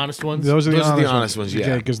Those are the honest ones? Those are the Those are honest, the honest ones, yeah.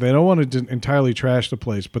 Okay, because they don't want to entirely trash the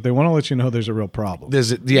place, but they want to let you know there's a real problem.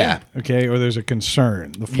 Yeah. Okay, or there's a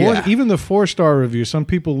concern. Yeah. Even the 4-star reviews, some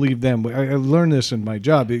people leave them. I learned this in my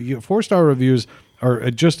job. 4-star reviews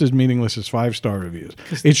are just as meaningless as 5-star reviews.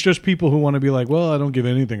 It's just people who want to be like, well, I don't give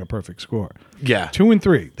anything a perfect score. Yeah. 2 and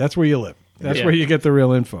 3, that's where you live. That's Yeah. where you get the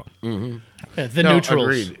real info. Yeah, the No,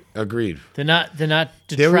 neutrals. Agreed. They're not There was-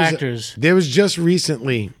 detractors. There was just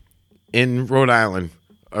recently in Rhode Island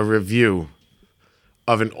a review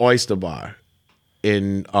of an oyster bar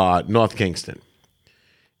in North Kingston,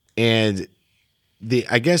 and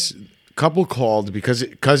I guess couple called because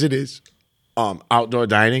it is outdoor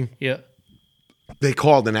dining. Yeah. They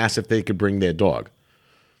called and asked if they could bring their dog.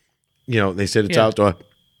 You know, they said it's Yeah. outdoor.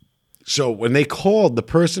 So when they called, the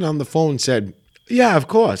person on the phone said, yeah, of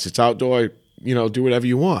course, it's outdoor, do whatever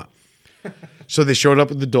you want. So they showed up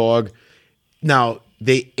with the dog. Now,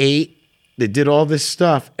 they ate, they did all this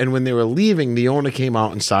stuff, and when they were leaving, the owner came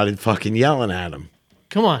out and started fucking yelling at them.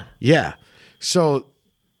 Come on. Yeah. So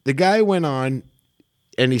the guy went on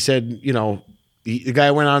and he said, the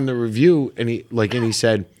guy went on the review and he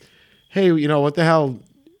said, hey, what the hell?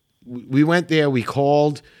 We went there, we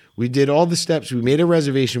called, we did all the steps, we made a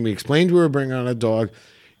reservation, we explained we were bringing on a dog.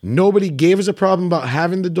 Nobody gave us a problem about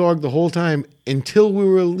having the dog the whole time until we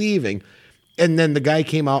were leaving. And then the guy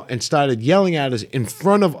came out and started yelling at us in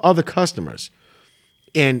front of other customers.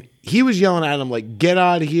 And he was yelling at them like, get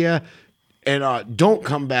out of here and don't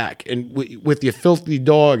come back and with your filthy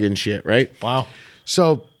dog and shit, right? Wow.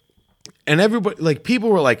 So, and everybody, like, people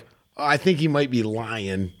were like, oh, I think he might be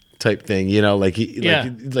lying type thing,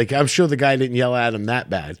 like I'm sure the guy didn't yell at him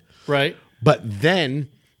that bad. Right. But then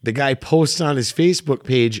the guy posts on his Facebook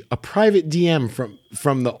page a private DM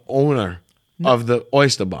from the owner of the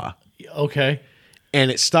oyster bar. Okay.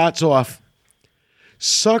 And it starts off,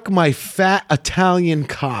 suck my fat Italian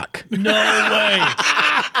cock. No way.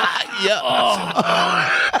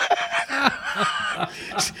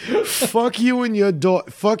 Fuck you and your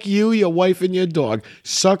dog. Fuck you, your wife, and your dog.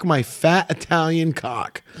 Suck my fat Italian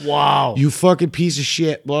cock. Wow. You fucking piece of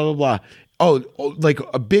shit. Blah, blah, blah. Oh, like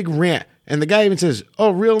a big rant. And the guy even says,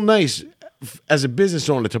 oh, real nice as a business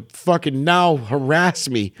owner to fucking now harass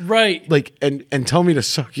me. Right. Like, and tell me to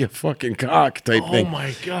suck your fucking cock type thing. Oh,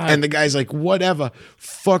 my God. And the guy's like, whatever.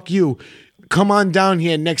 Fuck you. Come on down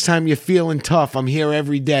here next time you're feeling tough. I'm here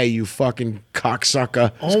every day, you fucking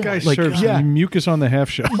cocksucker. This guy like, serves mucus on the half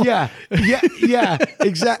shell. Yeah,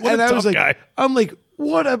 exactly. What and a I was tough like, guy. I'm like,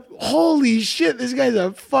 what a holy shit! This guy's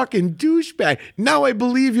a fucking douchebag. Now I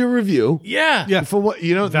believe your review. Yeah. Yeah. For what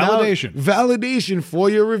Validation. validation for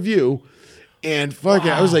your review, and fucking,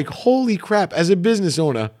 I was like, holy crap! As a business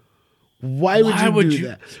owner, why would you do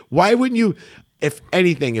that? Why wouldn't you? If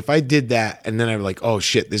anything, if I did that and then I'm like, oh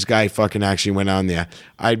shit, this guy fucking actually went on there,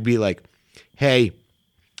 I'd be like, hey,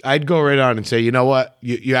 I'd go right on and say, you know what?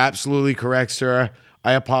 You're absolutely correct, sir.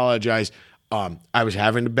 I apologize. I was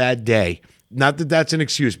having a bad day. Not that that's an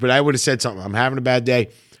excuse, but I would have said something. I'm having a bad day.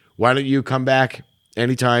 Why don't you come back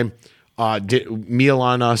anytime? Meal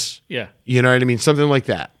on us. Yeah. You know what I mean? Something like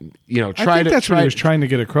that. I think that's what he was trying to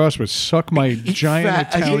get across was suck my giant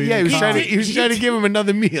fat, Italian yeah, he was cock. trying to give him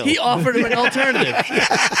another meal. He offered him an alternative.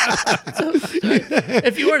 So,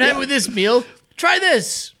 if you weren't happy with this meal, try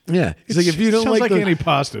this. Yeah. He's like, if you don't Sounds like like those,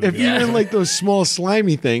 antipasta. to if me. you didn't like those small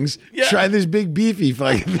slimy things, Yeah. try this big beefy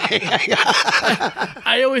fucking thing.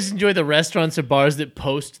 I always enjoy the restaurants or bars that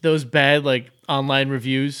post those bad online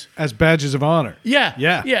reviews. As badges of honor. Yeah.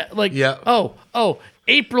 Yeah. Yeah. Like, Yeah. oh,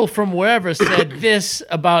 April from wherever said this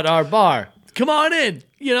about our bar. Come on in.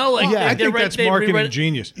 I think that's marketing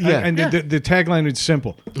genius. Yeah. And the tagline is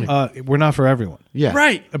simple. We're not for everyone. Yeah.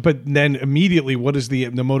 Right. But then immediately, what is the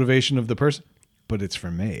motivation of the person? But it's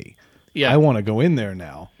for me. Yeah. I want to go in there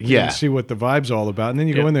now. Yeah. And see what the vibe's all about. And then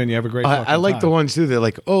you go in there and you have a great fucking I like time. the ones too. They're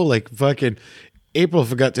like, oh, like fucking April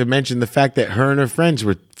forgot to mention the fact that her and her friends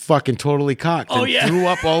were fucking totally cocked and yeah. threw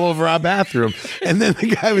up all over our bathroom. And then the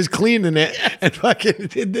guy was cleaning it and fucking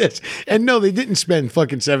did this. And no, they didn't spend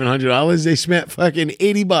fucking $700. They spent fucking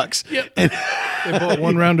 $80. Yep. And They bought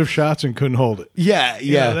one round of shots and couldn't hold it. yeah.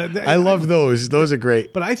 I love those. Those are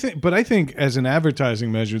great. But I think as an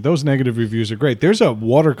advertising measure, those negative reviews are great. There's a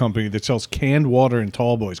water company that sells canned water in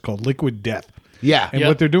tall boys called Liquid Death. Yeah. And Yep.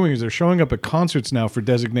 what they're doing is they're showing up at concerts now for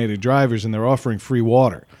designated drivers, and they're offering free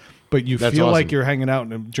water. But you That's feel awesome. like you're hanging out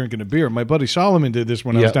and drinking a beer. My buddy Solomon did this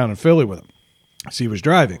when I was Yep. down in Philly with him. So he was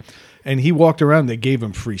driving. And he walked around. They gave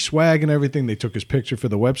him free swag and everything. They took his picture for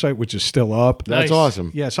the website, which is still up. That's Nice.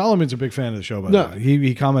 awesome. Yeah, Solomon's a big fan of the show, by No. the way.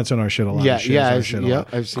 He comments on our shit a lot. Yeah, He shares yeah, our I've- shit a yeah, lot.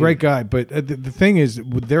 I've seen Great it. guy. But the thing is,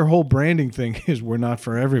 with their whole branding thing is we're not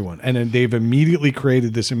for everyone. And then they've immediately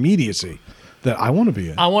created this immediacy that I want to be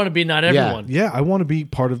in. I want to be not everyone. Yeah, I want to be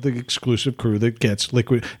part of the exclusive crew that gets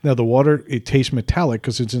liquid. Now, the water, it tastes metallic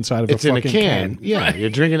because it's inside of It's a in a fucking can. Yeah.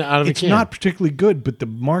 You're drinking it out of It's a can. not particularly good, but the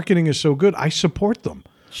marketing is so good. I support them.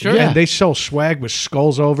 Sure. Yeah. And they sell swag with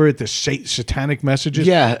skulls over it, the satanic messages.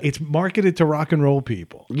 Yeah. It's marketed to rock and roll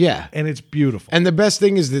people. Yeah. And it's beautiful. And the best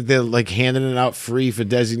thing is that they're like handing it out free for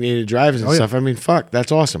designated drivers and yeah. stuff. I mean, fuck,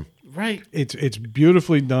 that's awesome. Right. It's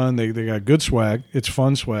beautifully done. They got good swag. It's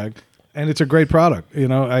fun swag. And it's a great product.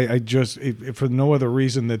 I just, if for no other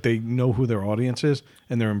reason that they know who their audience is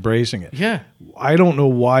and they're embracing it. Yeah. I don't know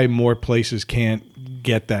why more places can't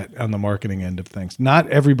get that on the marketing end of things. Not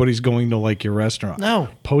everybody's going to like your restaurant. No.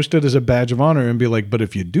 Post it as a badge of honor and be like, but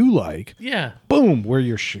if you do like, Yeah. boom, we're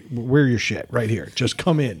your shit right here. Just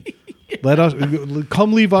come in.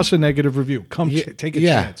 Come leave us a negative review. Come take a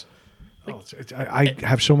chance. Oh, I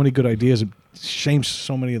have so many good ideas. Shame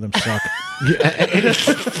so many of them suck.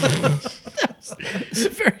 It's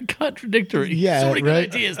very contradictory. Yeah, so many right?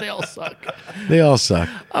 good ideas. They all suck. They all suck.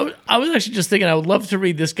 I was actually just thinking I would love to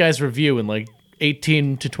read this guy's review in like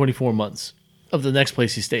 18 to 24 months of the next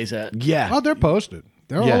place he stays at. Yeah. Oh, they're posted.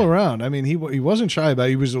 They're all around. I mean, he wasn't shy about it.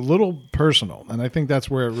 He was a little personal, and I think that's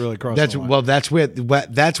where it really crossed the line.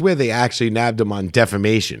 That's where they actually nabbed him on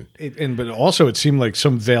defamation. But also it seemed like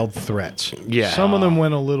some veiled threats. Yeah. Some of them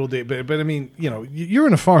went a little deep, but I mean, you're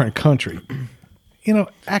in a foreign country.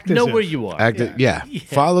 Act as Know if. where you are.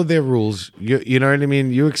 Follow their rules. You know what I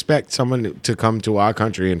mean? You expect someone to come to our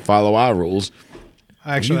country and follow our rules.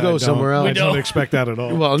 Actually, You go somewhere else. I don't expect that at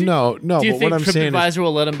all. Well, no. Do you But think what I'm saying is, TripAdvisor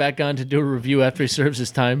will let him back on to do a review after he serves his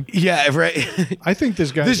time? yeah, right. I think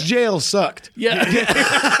this guy. This jail sucked. Yeah.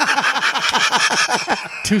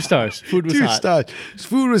 2 stars. Food was 2 hot. stars. His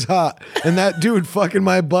food was hot, and that dude fucking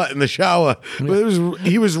my butt in the shower. But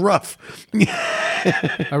he was rough.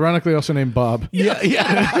 ironically also named Bob. Yeah.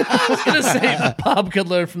 I was going to say Bob could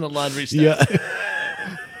learn from the laundry staff. Yeah.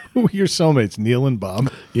 Who are your soulmates, Neil and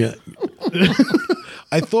Bob? Yeah.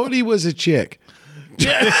 I thought he was a chick.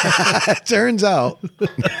 Turns out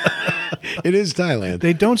it is Thailand.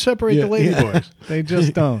 They don't separate the lady boys. They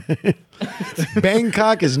just don't.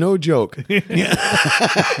 Bangkok is no joke.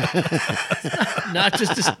 Not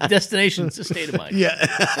just a destination, it's a state of mind. Yeah.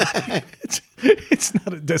 It's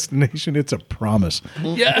not a destination. It's a promise.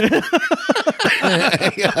 Yeah.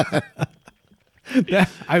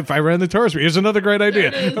 If I ran the tourist bureau, here's another great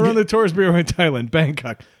idea. I run the tourist bureau in Thailand,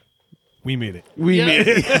 Bangkok. We made it. We made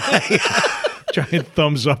it. Giant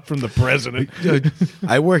thumbs up from the president.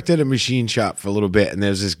 I worked at a machine shop for a little bit, and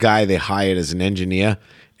there's this guy they hired as an engineer,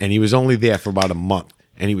 and he was only there for about a month,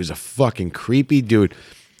 and he was a fucking creepy dude.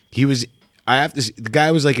 The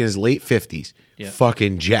guy was like in his late 50s,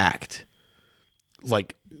 fucking jacked.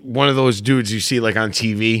 Like one of those dudes you see like on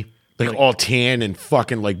TV, like all tan and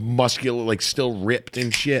fucking like muscular, like still ripped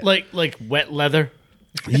and shit. like wet leather.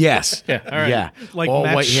 Yes. Yeah, all right. Yeah. Like All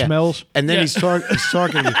Matt white hair. Smells. And then he's talking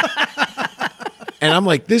to me. And I'm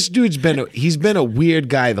like, this dude's been a weird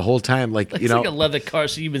guy the whole time. Like, It's like a leather car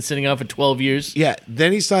seat you've been sitting on for 12 years. yeah.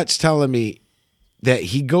 Then he starts telling me that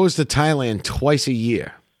he goes to Thailand twice a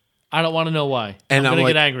year. I don't want to know why. And I'm I'm going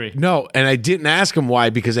like, to get angry. No, and I didn't ask him why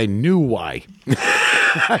because I knew why.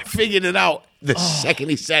 I figured it out the second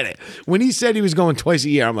he said it. When he said he was going twice a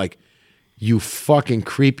year, I'm like, you fucking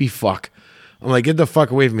creepy fuck. I'm like, get the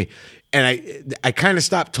fuck away from me. And I kind of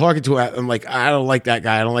stopped talking to him. I'm like, I don't like that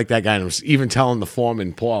guy. I don't like that guy. And I was even telling the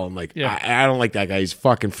foreman, Paul, I'm like, I don't like that guy. He's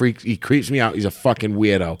fucking freak. He creeps me out. He's a fucking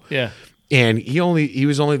weirdo. Yeah. And he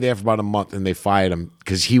was only there for about a month, and they fired him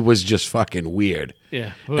because he was just fucking weird.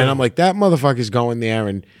 Yeah. And I'm like, that motherfucker's going there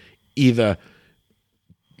and either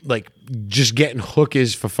like just getting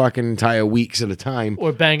hookers for fucking entire weeks at a time,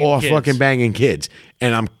 Or banging kids. fucking banging kids.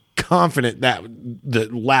 And I'm confident that the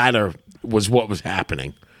latter was what was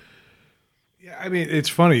happening. I mean, it's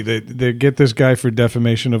funny. They get this guy for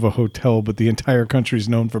defamation of a hotel, but the entire country's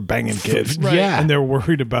known for banging kids. Right. Yeah. And they're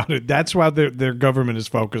worried about it. That's why their government is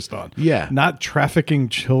focused on. Yeah. Not trafficking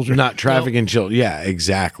children. Not trafficking children. Yeah,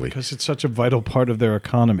 exactly. Because it's such a vital part of their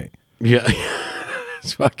economy. Yeah.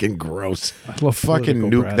 It's fucking gross. love Fucking political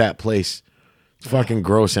nuke Brad. that place. It's fucking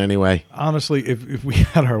gross anyway. Honestly, if we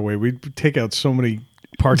had our way, we'd take out so many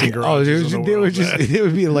parking Oh, garages. in the world, man. there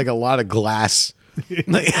would be like a lot of glass.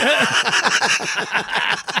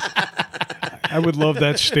 I would love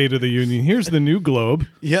that State of the Union. Here's the new globe.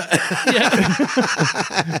 Yeah.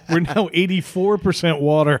 We're now 84%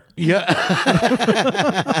 water. Yeah.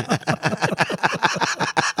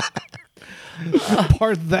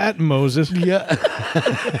 Part that, Moses. Yeah.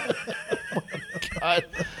 God.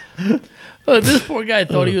 This poor guy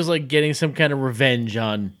thought he was like getting some kind of revenge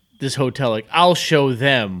on this hotel. Like, I'll show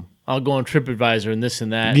them. I'll go on TripAdvisor and this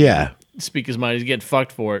and that. Yeah. Speak his mind. He's getting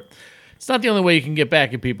fucked for it. It's not the only way you can get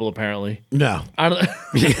back at people, apparently. No. I don't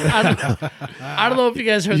know if you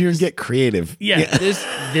guys heard You this. can get creative. Yeah,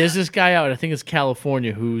 there's this guy out, I think it's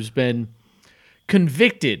California, who's been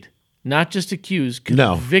convicted, not just accused,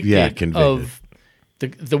 convicted, of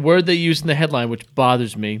the word they used in the headline, which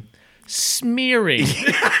bothers me, smearing.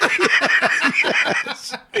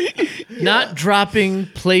 Not dropping,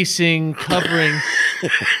 placing, covering,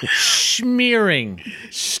 smearing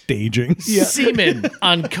Staging. semen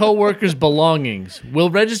on coworkers' belongings will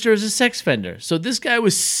register as a sex offender. So this guy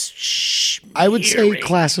was I would say smearing.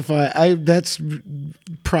 classify. That's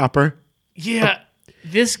proper. Yeah,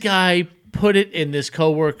 this guy put it in this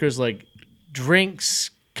coworker's like drinks,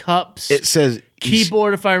 cups, It says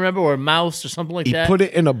keyboard, if I remember, or a mouse or something like he that. put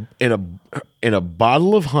it in a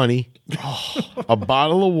bottle of honey, a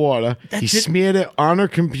bottle of water. He That's it. smeared it on her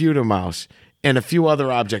computer mouse and a few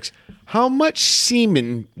other objects. How much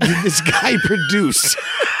semen did this guy produce?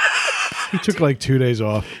 He took like 2 days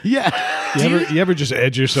off. Yeah. You ever just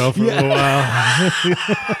edge yourself for a little while?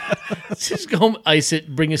 Just go home, ice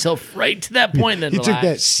it, bring yourself right to that point, and then He relax. took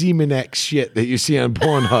that Semen X shit that you see on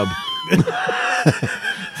Pornhub.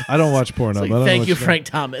 I don't watch porn. Like, thank you, Frank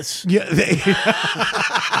Thomas. Yeah.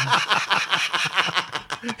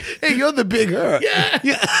 Hey, you're the big hurt. Yeah.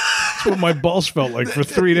 That's what my balls felt like for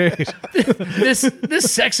 3 days.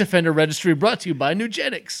 This sex offender registry brought to you by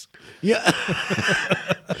Nugenics. Yeah.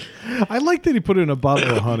 I like that he put it in a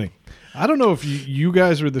bottle of honey. I don't know if you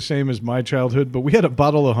guys were the same as my childhood, but we had a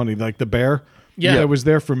bottle of honey, like the bear. Yeah. That was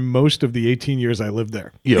there for most of the 18 years I lived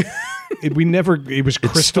there. Yep. It was still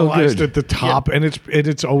crystallized good. at the top, and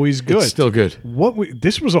it's always good. It's still good.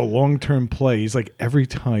 This was a long-term play. He's like, every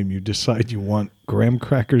time you decide you want graham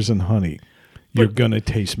crackers and honey, you're going to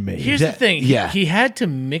taste me. Here's the thing. yeah. He had to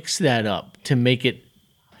mix that up to make it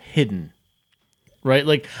hidden. Right?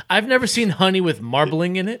 Like, I've never seen honey with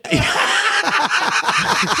marbling in it.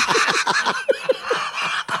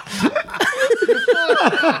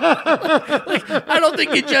 I don't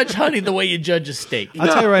think you judge honey the way you judge a steak. I'll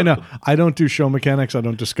tell you right now, I don't do show mechanics. I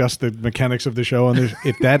don't discuss the mechanics of the show. And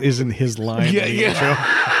if that isn't his line, Yeah, on the yeah. show,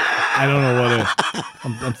 I don't know what is.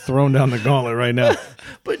 I'm throwing down the gauntlet right now.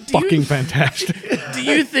 But do Fucking you, fantastic. do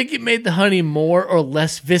you think it made the honey more or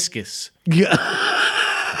less viscous? Yeah.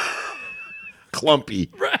 Clumpy.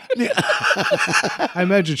 I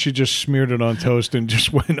imagine she just smeared it on toast and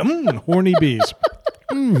just went, horny bees.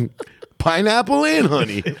 Pineapple and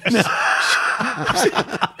honey.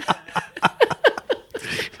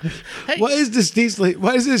 Why is this taste like?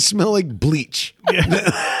 Why does this smell like bleach?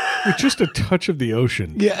 With just a touch of the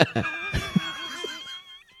ocean. Yeah.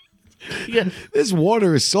 Yeah. This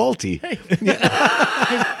water is salty.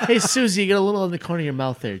 Hey, Susie, you get a little in the corner of your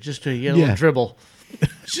mouth there. Just to get a Yeah. little dribble.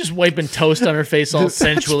 She's just wiping toast on her face all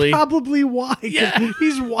sensually. That's probably why. 'Cause Yeah.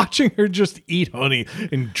 He's watching her just eat honey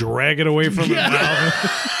and drag it away from his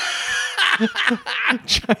mouth.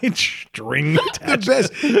 Giant string The attached.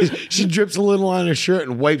 best is she drips a little on her shirt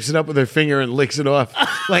and wipes it up with her finger and licks it off.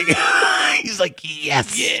 Like he's like,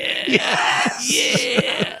 yes.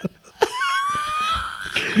 Yeah.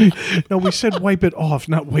 No, we said wipe it off,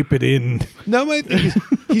 not wipe it in. Now my thing is,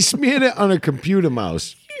 he smeared it on a computer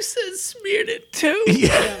mouse. You said smeared it too.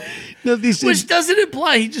 Yeah. No, these Which doesn't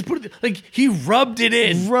imply he just put it, like, he rubbed it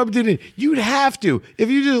in. rubbed it in. You'd have to. If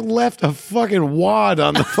you just left a fucking wad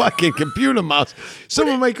on the fucking computer mouse,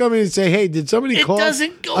 someone might come in and say, hey, did somebody It call?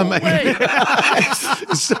 doesn't go on my- away.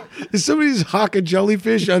 Is somebody just hock a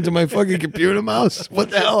jellyfish onto my fucking computer mouse? What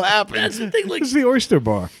the hell That's happened? the thing. Like, It's the oyster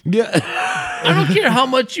bar. Yeah. I don't care how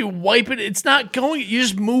much you wipe it. It's not going. You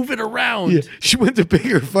just move it around. Yeah. She went to pick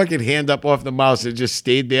her fucking hand up off the mouse and just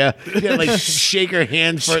stayed there. She had to, like shake her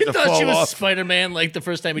hand for She it to thought fall she was off. Spider-Man like the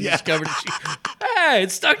first time he discovered it. Hey,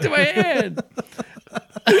 it stuck to my hand.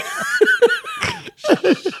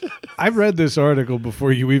 I read this article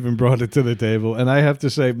before you even brought it to the table, and I have to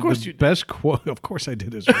say, course the you did. best quote. Of course, I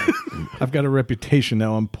did as well. I've got a reputation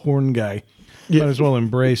now. I'm porn guy. Might as well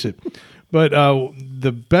embrace it. But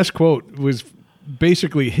the best quote was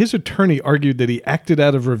basically his attorney argued that he acted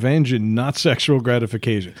out of revenge and not sexual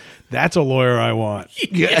gratification. That's a lawyer I want.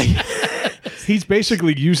 Yeah. He's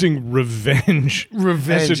basically using revenge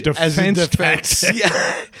as a defense tactic.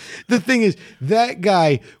 Yeah. The thing is, that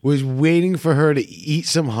guy was waiting for her to eat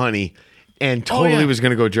some honey and totally yeah. was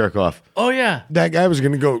going to go jerk off. Oh yeah, That guy was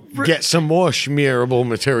going to go get some more schmearable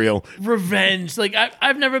material. revenge. Like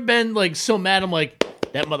I've never been like so mad. I'm like,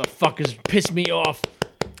 that motherfucker's pissed me off.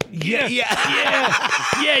 Yeah.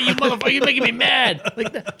 Yeah, you motherfucker, you're making me mad.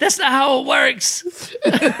 Like that's not how it works.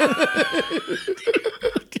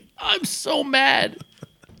 I'm so mad.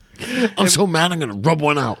 I'm so mad I'm going to rub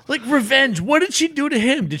one out. Like revenge. What did she do to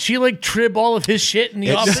him? Did she like trib all of his shit in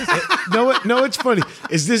the office? No, it's funny.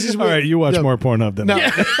 This is All right, you watch more Pornhub than me.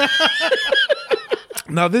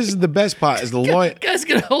 Now, this is the best part is the lawyer. Guy's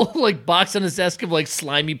got a whole like box on his desk of like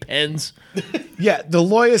slimy pens. Yeah, the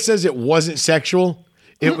lawyer says it wasn't sexual.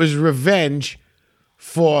 It was revenge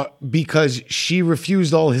because she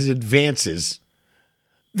refused all his advances.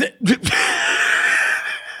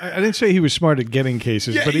 I didn't say he was smart at getting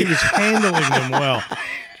cases, but he was handling them well.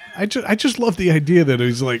 I just love the idea that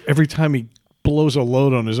he's like, every time he blows a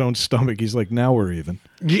load on his own stomach, he's like, now we're even.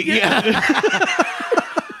 Yeah.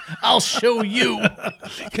 I'll show you.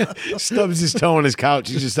 Stubs his toe on his couch.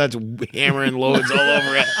 He just starts hammering loads all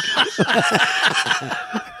over it.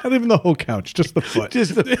 Not even the whole couch, just the foot.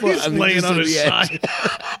 Just the foot. He's laying on his side.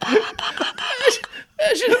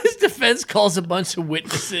 Imagine his defense calls a bunch of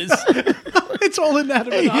witnesses. It's all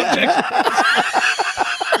inanimate objects.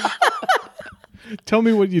 Tell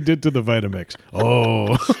me what you did to the Vitamix.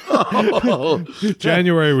 Oh.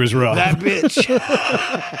 January was rough. That bitch.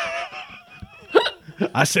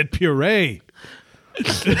 I said puree.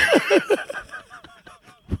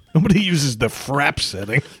 Nobody uses the frap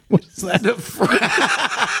setting. What's that?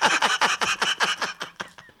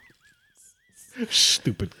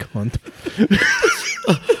 Stupid cunt.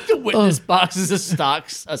 The witness box is a sock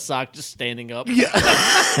just standing up. Yeah.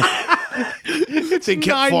 They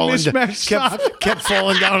kept kept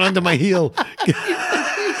falling down under my heel.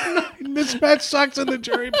 Mismatched socks in the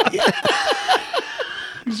jury box.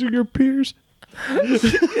 These are your peers.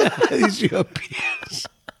 These are your peers.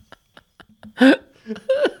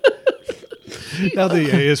 Now the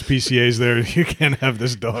ASPCA's there. You can't have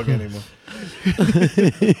this dog anymore.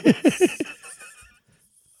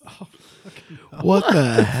 What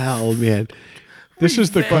the hell, man? This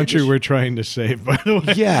is the country we're trying to save, by the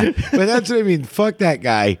way. Yeah, but that's what I mean. Fuck that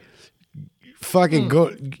guy. Fucking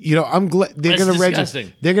go. You know, I'm glad they're That's gonna register.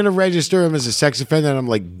 disgusting. They're gonna register him as a sex offender, and I'm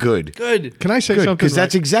like, good. Good. Can I say Good, something? because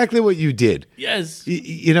that's exactly what you did. Yes.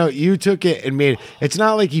 You know, you took it and made it. It's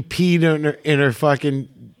not like he peed in her fucking.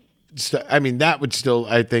 I mean, that would still,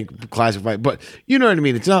 I think, classify. But you know what I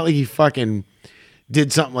mean. It's not like he fucking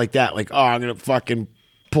did something like that. Like, oh, I'm gonna fucking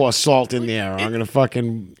pour salt in there. Or I'm gonna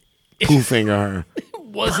fucking poo finger her.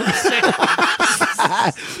 Wasn't sick.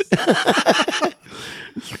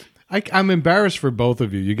 I'm embarrassed for both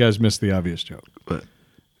of you. You guys missed the obvious joke. But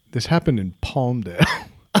This happened in Palmdale.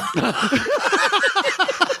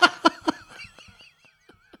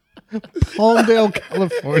 Palmdale,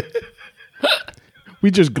 California. We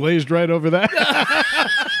just glazed right over that.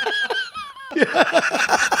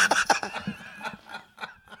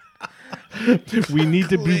 We need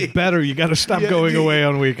to be better. You got to stop going away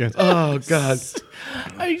on weekends. oh god,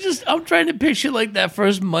 I'm trying to picture like that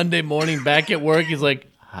first Monday morning back at work. He's like,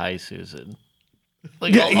 "Hi, Susan."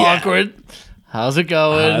 Like all awkward. How's it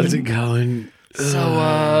going? how's it going?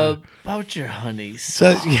 So, about your honeys.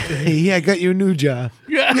 So yeah, I got you a new job.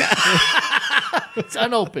 Yeah. It's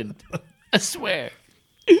unopened. I swear.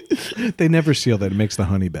 They never seal that. It makes the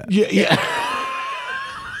honey bad. Yeah.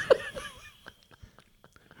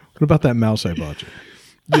 What about that mouse I bought you?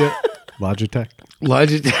 Yeah. Logitech?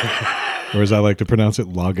 Logitech. Or as I like to pronounce it,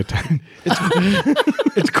 Logitech.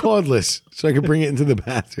 It's cordless, so I can bring it into the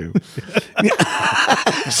bathroom.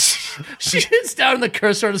 She hits down on the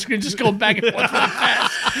cursor on the screen, just going back and forth really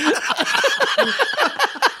fast.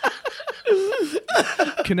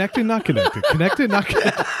 Connected, not connected. Connected, not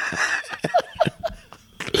connected.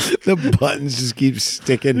 The buttons just keep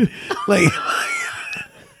sticking. Like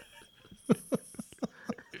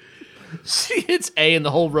She hits A and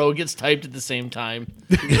the whole row gets typed at the same time.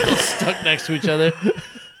 Stuck next to each other.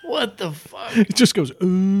 What the fuck? It just goes,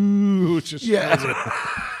 ooh. It just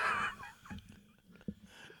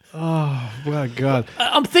Oh, my God.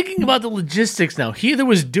 I'm thinking about the logistics now. He either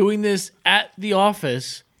was doing this at the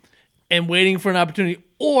office and waiting for an opportunity,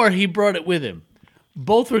 or he brought it with him.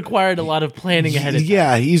 Both required a lot of planning ahead of time.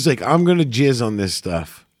 yeah, he's like, I'm gonna jizz on this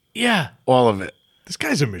stuff, Yeah. all of it. This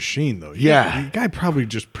guy's a machine, though. Yeah. The guy probably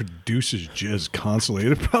just produces jizz constantly.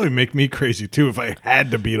 It'd probably make me crazy, too, if I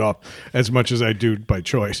had to beat off as much as I do by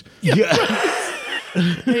choice. Yeah.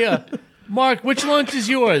 Hey, Mark, which lunch is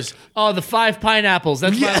yours? Oh, the 5 pineapples.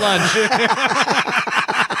 That's my lunch.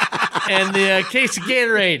 And the case of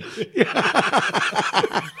Gatorade.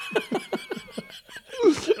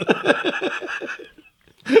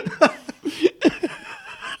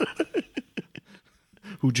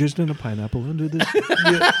 Who jizzed in a pineapple under this?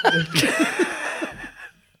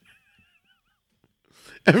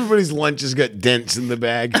 Everybody's lunch has got dents in the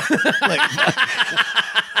bag.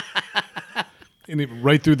 And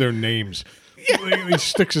right through their names. He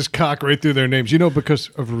sticks his cock right through their names. You know, because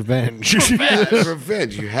of revenge.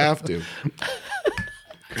 Revenge, you have to.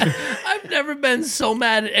 I've never been so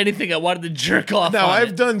mad at anything I wanted to jerk off Now, on I've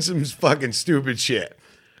it. done some fucking stupid shit,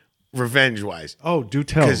 revenge-wise. Oh, do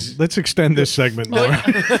tell. 'Cause- Let's extend this segment more.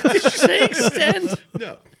 Did you say extend?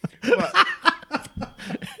 No.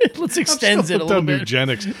 Let's Let's extend it a little bit.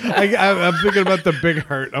 Eugenics. I'm thinking about the Big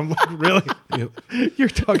Hurt. I'm like, really? You're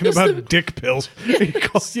talking about dick pills. He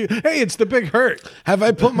calls you, hey, it's the Big Hurt. Have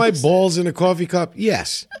I put my balls in a coffee cup?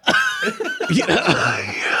 Yes.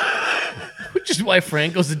 Which is why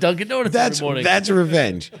Frank goes to Dunkin' Donuts every morning. That's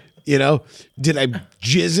revenge. You know, did I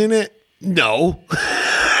jizz in it? No.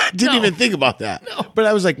 Didn't even think about that. No. But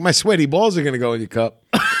I was like, my sweaty balls are going to go in your cup.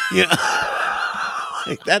 You know?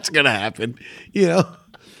 Like, that's going to happen. You know?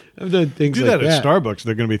 I've done things Do like that at Starbucks,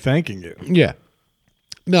 they're going to be thanking you. Yeah.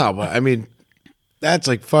 No, but I mean, that's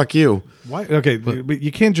like, fuck you. Why? Okay, but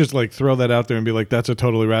you can't just like throw that out there and be like, that's a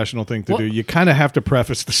totally rational thing to do. You kind of have to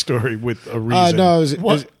preface the story with a reason. No,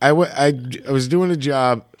 I was doing a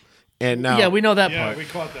job, and now... Yeah, we know that part. we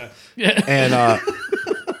caught that. Yeah. And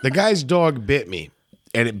the guy's dog bit me,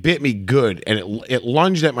 and it bit me good, and it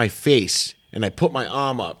lunged at my face, and I put my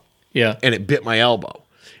arm up, Yeah. and it bit my elbow,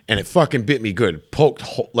 and it fucking bit me good, poked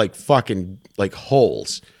fucking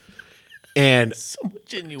holes, and So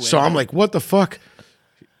much innuendo. so I'm like, what the fuck?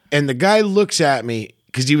 And the guy looks at me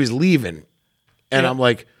because he was leaving, and Yeah. I'm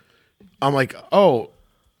like,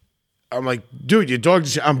 dude, your dog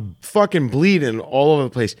I'm fucking bleeding all over the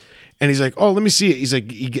place. And he's like, oh, let me see it. He's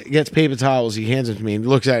like, he gets paper towels, he hands them to me, and he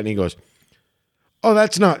looks at it and he goes, oh,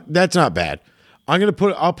 that's not bad.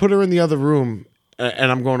 I'll put her in the other room,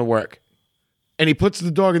 and I'm going to work. And he puts the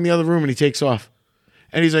dog in the other room and he takes off.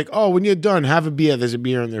 And he's like, oh, when you're done, have a beer. There's a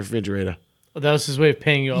beer in the refrigerator. Well, that was his way of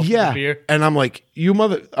paying you off for the beer. And I'm like,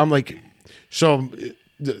 so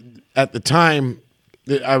at the time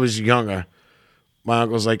that I was younger, my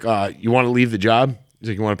uncle's like, you want to leave the job? He's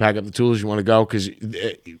like, you want to pack up the tools? You want to go? Because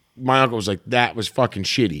my uncle was like, that was fucking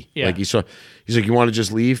shitty. Yeah. Like he's like, you want to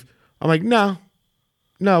just leave? I'm like, no,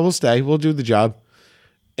 we'll stay. We'll do the job.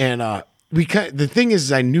 And the thing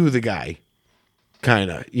is, I knew the guy,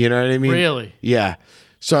 kind of. You know what I mean? Really? Yeah.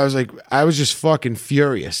 So I was just fucking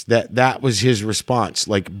furious that was his response.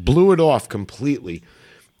 Like, blew it off completely.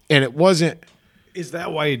 And it wasn't. Is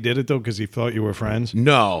that why he did it, though? Because he thought you were friends?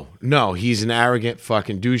 No. He's an arrogant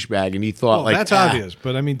fucking douchebag. And he thought, that's obvious.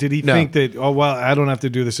 But, I mean, did he think that, oh, well, I don't have to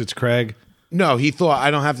do this, it's Craig? No, he thought,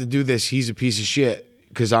 I don't have to do this. He's a piece of shit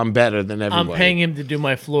because I'm better than everybody. I'm paying him to do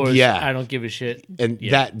my floors. Yeah. I don't give a shit. And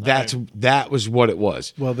that was what it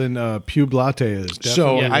was. Well, then pube latte is definitely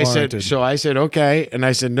So warranted. I said, okay. And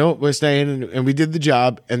I said, no, we're staying. And we did the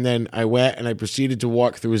job. And then I went and I proceeded to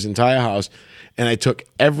walk through his entire house. And I took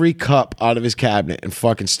every cup out of his cabinet and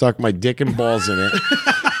fucking stuck my dick and balls in it.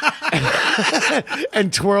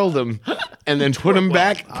 And twirled them, and then put him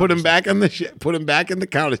back on the put him back in the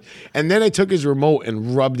counters. And then I took his remote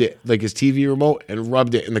and rubbed it, like his TV remote, and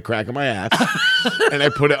rubbed it in the crack of my ass. And I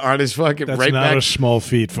put it on his fucking That's right not back. a small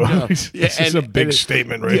feat, folks. Yeah, This is a big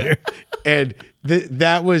statement right here. And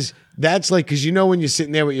that's like, because you know when you're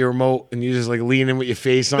sitting there with your remote and you're just like leaning with your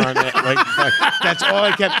face on it, like that's all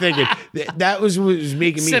I kept thinking. That was what was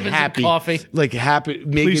making me Sipping some happy. coffee. Like happy,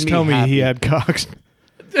 making Please me tell me happy. he had cocks.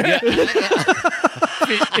 If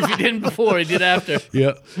he didn't before, he did after.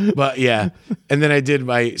 Yeah, but yeah, and then I did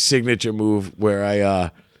my signature move where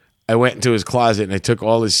I went into his closet and I took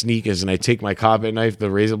all his sneakers and I take my carpet knife, the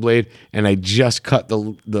razor blade, and I just cut the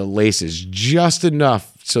laces just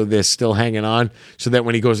enough so they're still hanging on, so that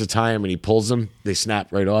when he goes to tie them and he pulls them, they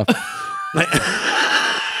snap right off.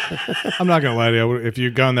 I'm not going to lie to you. If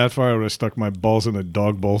you'd gone that far, I would have stuck my balls in a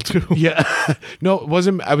dog bowl, too. Yeah, no, it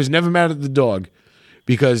wasn't. I was never mad at the dog.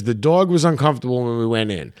 Because the dog was uncomfortable when we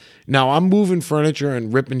went in. Now, I'm moving furniture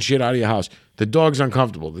and ripping shit out of your house. The dog's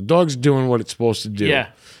uncomfortable. The dog's doing what it's supposed to do. Yeah.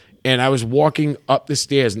 And I was walking up the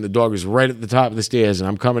stairs, and the dog was right at the top of the stairs, and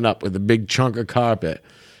I'm coming up with a big chunk of carpet.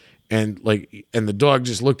 And the dog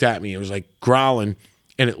just looked at me. It was like growling,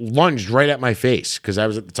 and it lunged right at my face because I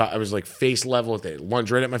was at the top. I was like face level with it. It lunged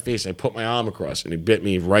right at my face, and I put my arm across, and it bit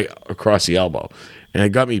me right across the elbow. And it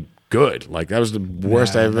got me good. Like, that was the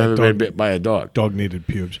worst I've ever been bit by a dog. Dog needed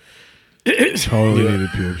pubes. Totally needed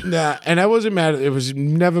pubes. Nah, and I wasn't mad. It was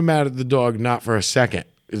never mad at the dog, not for a second.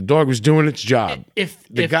 The dog was doing its job. If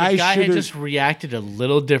The the guy guy had should've- just reacted a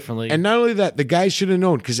little differently, And not only that, the guy should have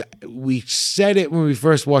known, because we said it when we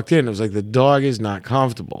first walked in. It was like, the dog is not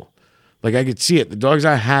comfortable. Like, I could see it. The dog's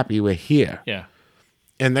not happy we're here. yeah,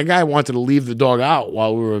 And the guy wanted to leave the dog out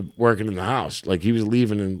while we were working in the house. Like, he was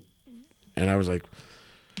leaving, and I was like,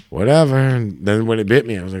 whatever. And then when it bit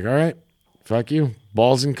me, I was like, all right, fuck you.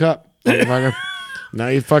 Balls and cup. Motherfucker. Now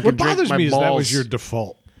you fucking What drink bothers my me is balls. that was your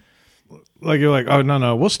default. Like, you're like, oh,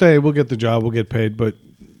 no, we'll stay. We'll get the job. We'll get paid. But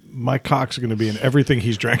my cock's going to be in everything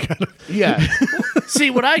he's drank out of. Yeah. See,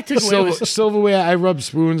 what I took away was silverware. I rub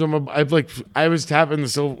spoons on my. I was tapping the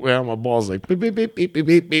silverware on my balls like beep beep beep beep beep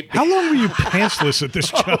beep beep. How long were you pantsless at this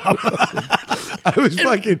job? I was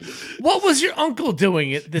fucking. what was your uncle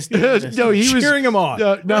doing at this? No, he was Cheering him on.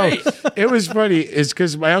 No, it was funny. It's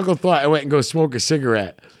because my uncle thought I went and go smoke a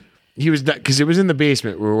cigarette. He was because it was in the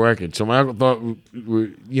basement we were working. So my uncle thought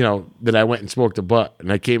that I went and smoked a butt, and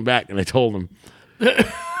I came back and I told him.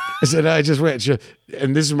 I said, I just went,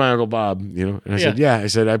 and this is my Uncle Bob, and I said, yeah. I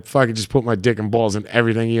said, I fucking just put my dick and balls in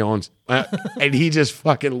everything he owns. And he just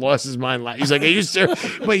fucking lost his mind. He's like, are you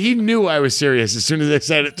serious? But he knew I was serious as soon as I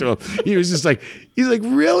said it to him. He was just like, he's like,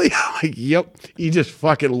 really? I'm like, yep. He just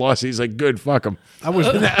fucking lost it. He's like, good, fuck him.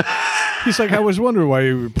 He's like, I was wondering why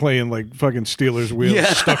you were playing like fucking Steelers wheels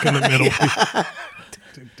stuck in the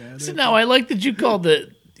middle. So now I like that you called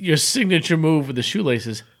your signature move with the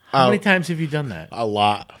shoelaces. How many times have you done that? A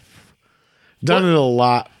lot. Done it a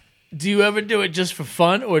lot. Do you ever do it just for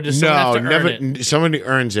fun, or does someone have to earn it? Somebody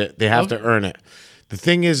earns it. They have to earn it. The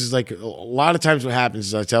thing is like a lot of times what happens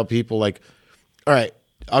is I tell people like, all right,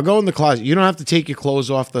 I'll go in the closet. You don't have to take your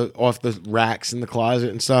clothes off the racks in the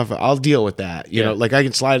closet and stuff. I'll deal with that. You know, like I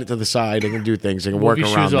can slide it to the side. I can do things. I can work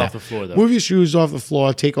around that. Move your shoes off the floor, though. Move your shoes off the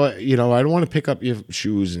floor. Take, I don't want to pick up your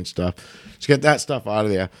shoes and stuff. Just get that stuff out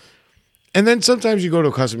of there. And then sometimes you go to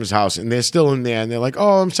a customer's house and they're still in there and they're like,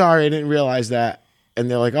 oh, I'm sorry, I didn't realize that. And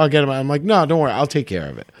they're like, I'll get them. I'm like, no, don't worry, I'll take care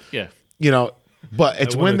of it. Yeah. But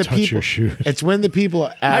it's when the people. It's when the people.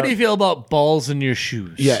 How do you feel about balls in your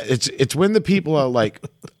shoes? Yeah, it's when the people are like,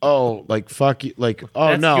 oh, like fuck you, like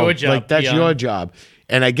oh That's no, your job, like that's Leon. your job.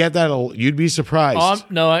 And I get that. You'd be surprised.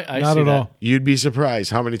 No, I Not see at that. all. You'd be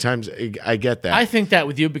surprised how many times I get that. I think that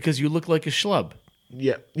with you because you look like a schlub.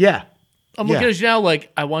 Yeah. I'm looking at you now like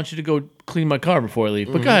I want you to go clean my car before I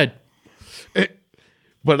leave. But go ahead.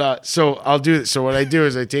 But so I'll do this. So what I do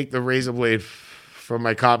is I take the razor blade from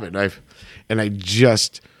my carpet knife and I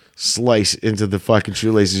just slice into the fucking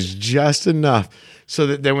shoelaces just enough so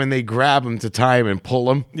that then when they grab them to tie them and pull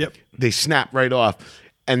them, they snap right off.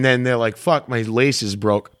 And then they're like, fuck, my laces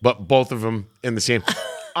broke, but both of them in the same,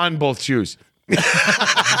 on both shoes.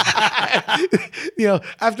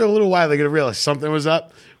 After a little while, they're going to realize something was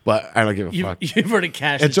up. But I don't give a fuck. You've already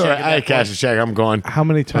cashed It's a all check. right. I cashed a check. I'm gone. How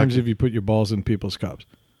many times have you put your balls in people's cups?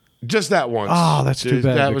 Just that once. Oh, that's too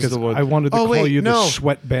bad. That was because the one. I wanted to call you the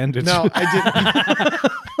sweat bandits. No,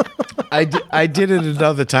 I did. I did it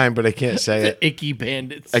another time, but I can't say it. Icky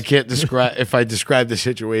bandits. I can't describe. If I describe the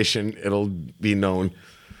situation, it'll be known.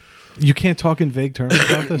 You can't talk in vague terms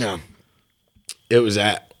about this? No. It was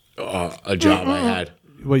at a job I had.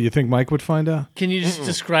 What, you think Mike would find out? Can you just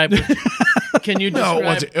describe? Can you No,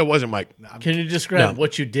 describe? it wasn't Mike. Can you describe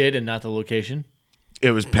what you did and not the location?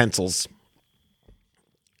 It was pencils.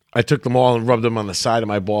 I took them all and rubbed them on the side of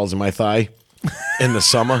my balls and my thigh in the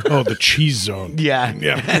summer. Oh, the cheese zone. Yeah.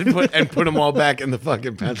 and put them all back in the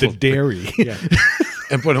fucking pencil. The dairy.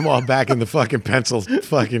 And put them all back in the fucking pencil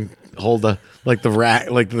fucking holder, like the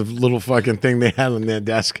rack, like the little fucking thing they had on their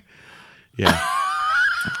desk. Yeah.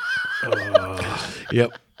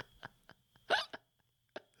 Yep.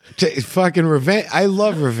 Fucking revenge. I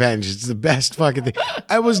love revenge. It's the best fucking thing.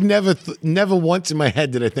 I was never once in my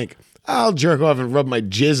head did I think I'll jerk off and rub my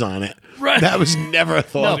jizz on it. Right. That was never a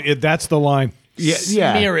thought. That's the line. Yeah.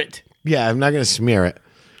 Smear it. Yeah, I'm not gonna smear it.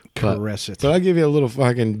 Caress it. But I'll give you a little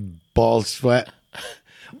fucking ball sweat.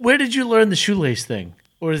 Where did you learn the shoelace thing,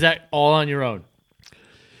 or is that all on your own?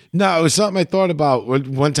 No, it was something I thought about.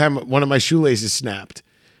 One time, one of my shoelaces snapped,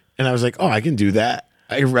 and I was like, "Oh, I can do that.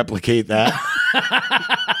 I can replicate that."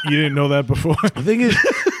 You didn't know that before? The thing is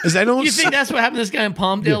I don't. You think that's what happened to this guy in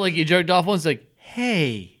Palmdale? Like you jerked off once, like,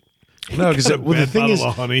 hey. No, because the bad thing bottle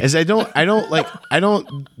of honey. is I don't.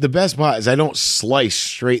 The best part is I don't slice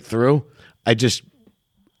straight through. I just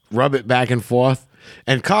rub it back and forth.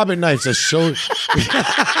 And carbon knives are so.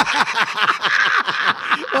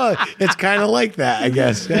 Well, it's kind of like that, I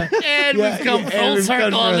guess. Yeah. And we've come full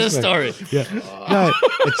circle on this story. Yeah. No,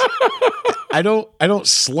 I don't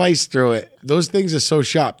slice through it. Those things are so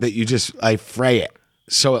sharp that I fray it.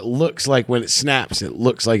 So it looks like when it snaps, it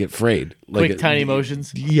looks like it frayed. Quick, tiny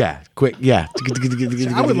motions. Yeah, quick, yeah.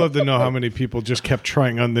 I would love to know how many people just kept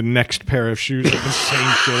trying on the next pair of shoes if the same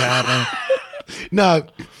shit happened. No,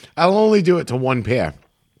 I'll only do it to one pair.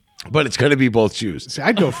 But it's going to be both shoes. See,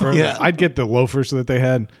 I'd go further. Yeah. I'd get the loafers that they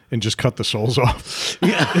had and just cut the soles off.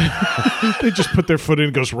 Yeah. They just put their foot in,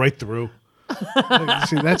 it goes right through. Like,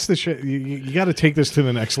 see, that's the shit. You got to take this to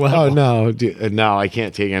the next level. Oh, no. Dude, no, I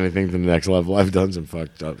can't take anything to the next level. I've done some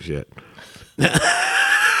fucked up shit.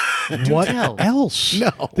 What tell. else?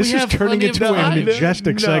 No. This We is have turning plenty of into a time.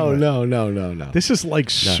 majestic segment. No. This is like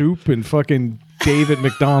soup and fucking Dave at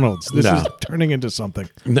McDonald's. This No. is turning into something.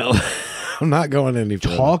 No, I'm not going any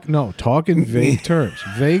further. Talk in vague terms.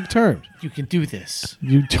 Vague terms. You can do this.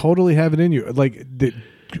 You totally have it in you. Like,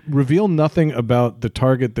 reveal nothing about the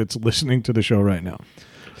target that's listening to the show right now.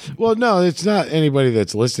 Well, no, it's not anybody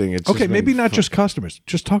that's listening. It's Okay, just maybe been not fun. just customers.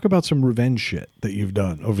 Just talk about some revenge shit that you've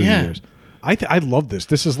done over the Yeah. years. I love this.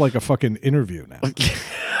 This is like a fucking interview now.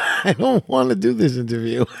 I don't want to do this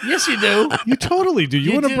interview. Yes, you do. You totally do. You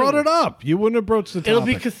You wouldn't have do. brought it up. You wouldn't have broached the topic. It'll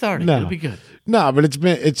be cathartic. No. It'll be good. No, but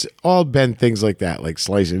it's all been things like that, like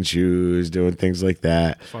slicing shoes, doing things like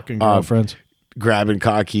that. Fucking girlfriends. Grabbing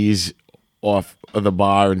car keys off of the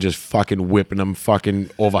bar and just fucking whipping them fucking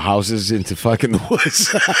over houses into fucking the woods.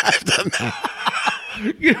 I've done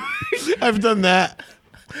that. I've done that.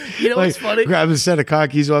 You know what's funny? Grabbed a set of car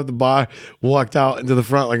keys off the bar, walked out into the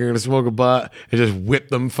front like I'm gonna smoke a butt, and just whipped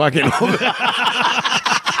them fucking over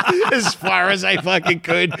as far as I fucking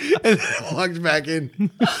could, and then walked back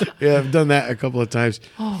in. Yeah, I've done that a couple of times.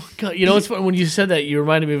 Oh God! You know what's funny? When you said that, you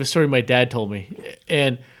reminded me of a story my dad told me,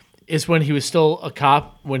 and it's when he was still a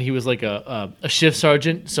cop, when he was like a shift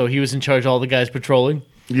sergeant, so he was in charge of all the guys patrolling.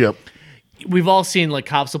 Yep. We've all seen like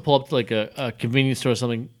cops will pull up to like a convenience store or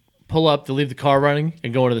something, pull up, they leave the car running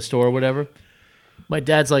and go into the store or whatever. My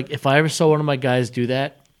dad's like, if I ever saw one of my guys do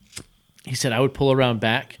that, he said I would pull around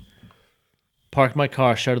back, park my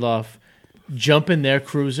car, shut it off, jump in their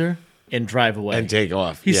cruiser, and drive away. And take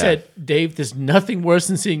off. He Yeah. said, Dave, there's nothing worse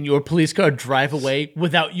than seeing your police car drive away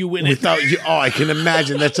without you in it. Without you, oh, I can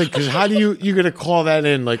imagine. That's like, because how do you're gonna call that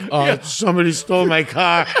in? Like, oh, somebody stole my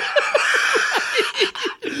car.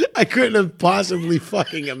 I couldn't have possibly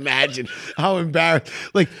fucking imagined how embarrassed.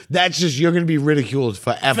 Like, that's just, you're gonna be ridiculed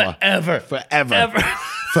forever. Forever. Forever.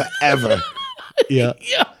 Forever. Yeah.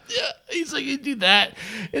 Yeah. He's like, you do that.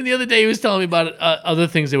 And the other day he was telling me about other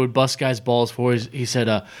things they would bust guys' balls for. He said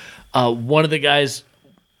one of the guys,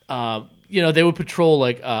 they would patrol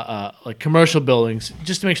like commercial buildings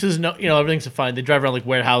just to make sure there's no, everything's fine. They drive around like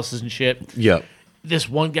warehouses and shit. Yep. This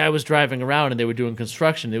one guy was driving around and they were doing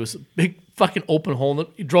construction. There was a big fucking open hole.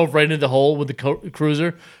 He drove right into the hole with the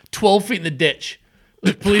cruiser, 12 feet in the ditch.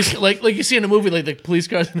 The police, like you see in a movie, like the police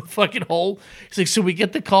car's in the fucking hole. He's like, so we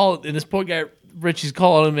get the call, and this poor guy, Richie's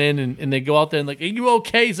calling him in, and they go out there and like, are you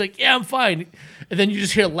okay? He's like, yeah, I'm fine. And then you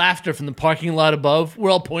just hear laughter from the parking lot above.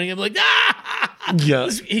 We're all pointing at him like, ah! Yeah.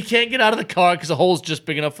 He can't get out of the car because the hole's just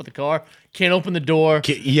big enough for the car. Can't open the door.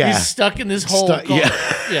 Yeah. He's stuck in this hole.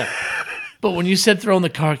 Yeah. But when you said throwing the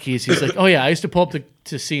car keys, he's like, oh yeah, I used to pull up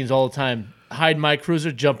to scenes all the time, hide my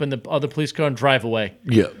cruiser, jump in the other police car, and drive away.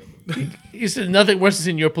 Yeah. He said nothing worse than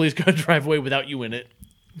seeing your police car drive away without you in it.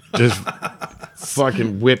 Just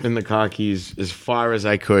fucking whipping the car keys as far as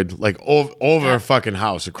I could, like over a fucking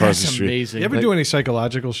house across the That's street. amazing. You ever do any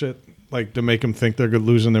psychological shit? Like to make them think they're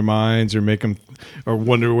losing their minds or make them or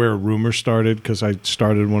wonder where a rumor started? Because I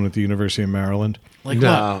started one at the University of Maryland. Like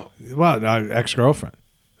No. Well, ex-girlfriend.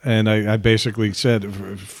 And I basically said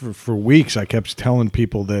for weeks, I kept telling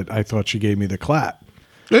people that I thought she gave me the clap.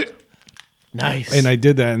 what? Nice. And I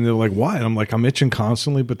did that, and they're like, why? And I'm like, I'm itching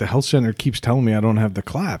constantly, but the health center keeps telling me I don't have the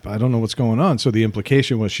clap. I don't know what's going on. So the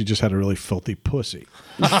implication was she just had a really filthy pussy.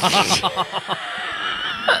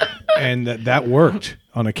 And that worked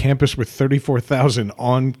on a campus with 34,000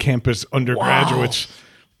 on-campus undergraduates.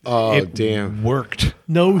 Oh, It damn. worked.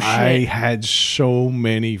 No shit. I had so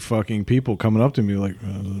many fucking people coming up to me like,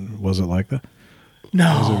 was it like that?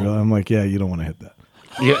 Was it no. really? I'm like, yeah, you don't want to hit that.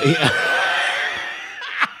 Yeah.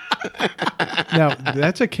 Now,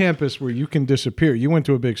 that's a campus where you can disappear. You went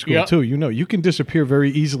to a big school, Yep. too. You know, you can disappear very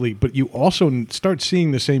easily, but you also start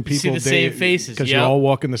seeing the same people. see the same faces, Because yep. you're all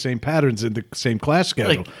walking the same patterns in the same class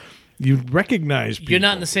schedule. Like, you recognize people. You're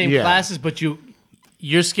not in the same Yeah. classes, but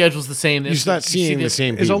your schedule's the same. You start seeing the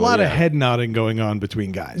same people. There's a lot of yeah. head nodding going on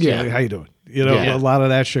between guys. Yeah. Like, how you doing? You know, Yeah. a lot of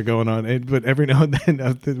that shit going on. But every now and then,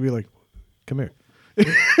 I'd be like, come here.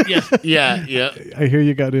 Yeah. Yeah. I hear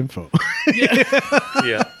you got info.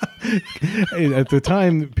 Yeah. And at the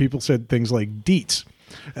time, people said things like deets.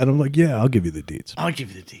 And I'm like, yeah, I'll give you the deets. I'll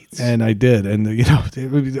give you the deets. And I did. And,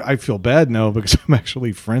 I feel bad now because I'm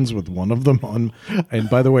actually friends with one of them. And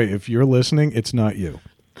by the way, if you're listening, it's not you.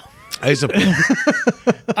 I used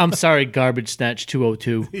to, I'm sorry, Garbage Snatch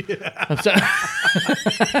 202. I'm sorry.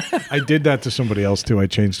 I did that to somebody else, too. I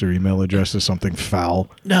changed their email address to something foul.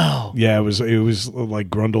 No. Yeah, it was like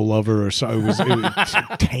Grundle Lover or so. It was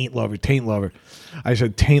Taint Lover. I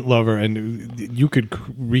said Taint Lover, and you could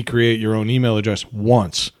recreate your own email address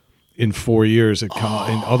once in 4 years at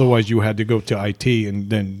college, and otherwise you had to go to IT and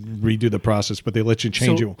then redo the process. But they let you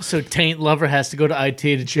change it. So Taint Lover has to go to IT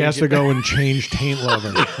to change She has to go and change Taint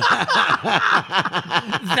Lover.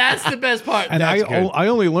 That's the best part. And I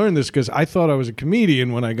only learned this because I thought I was a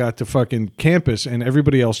comedian when I got to fucking campus, and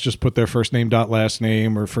everybody else just put their first name dot last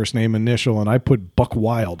name or first name initial, and I put Buck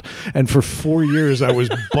Wild. And for 4 years I was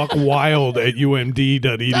Buck Wild at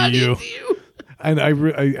umd.edu. And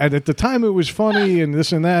and at the time it was funny and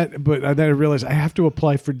this and that, but then I realized I have to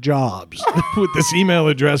apply for jobs with this email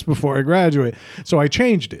address before I graduate. So I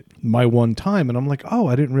changed it my one time, and I'm like, oh,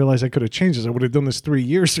 I didn't realize I could have changed this. I would have done this 3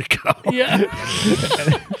 years ago. Yeah.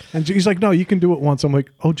 And he's like, no, you can do it once. I'm like,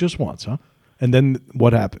 oh, just once, huh? And then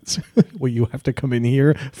what happens? Well, you have to come in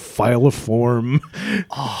here, file a form,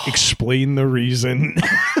 explain the reason.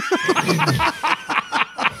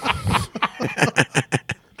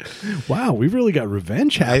 Wow, we really got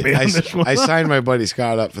revenge happy on this one. I signed my buddy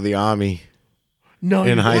Scott up for the Army No,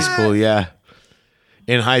 in high school, yeah.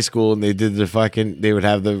 In high school, and they did they would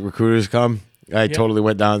have the recruiters come. I totally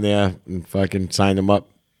went down there and fucking signed him up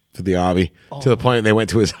for the Army to the point they went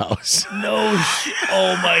to his house. No shit.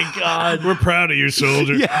 Oh my God. We're proud of you,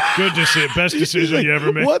 soldier. Yeah. Good to see it. Best decision you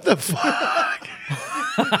ever made. What the fuck?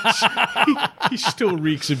 He still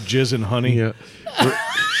reeks of jizz and honey. Yeah.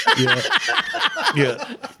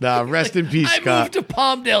 Yeah. Nah, rest in peace, I Scott. moved to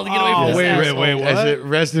Palmdale to get away from this wait, asshole. what?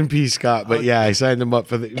 Rest in peace, Scott. But yeah, I signed him up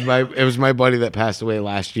for it was my buddy that passed away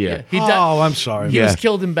last year. He died. Oh, I'm sorry. He Yeah. was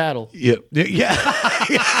killed in battle. Yeah. Yeah.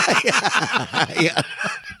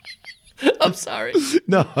 I'm sorry.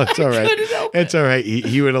 No, it's all right. couldn't help It's all right.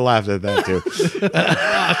 He would have laughed at that too.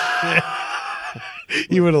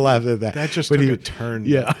 He would have laughed at that. That just But took he- a turn.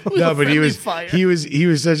 Yeah, was no, a but he friendly was fire. he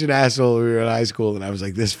was such an asshole when we were in high school, and I was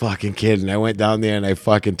like, this fucking kid, and I went down there and I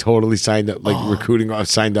fucking totally signed up, like recruiting off,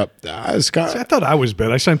 signed up. Scott, I thought I was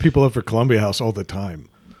bad. I signed people up for Columbia House all the time.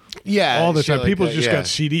 yeah, All the shit time. like People that, just yeah. got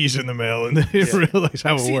CDs in the mail and they didn't realize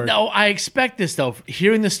how it See, worked. no, I expect this though.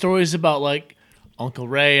 Hearing the stories about like Uncle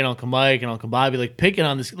Ray and Uncle Mike and Uncle Bobby, like picking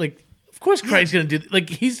on this, like of course Craig's gonna do. Like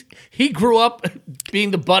he grew up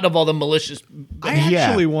being the butt of all the malicious. I Yeah.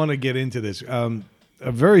 actually want to get into this.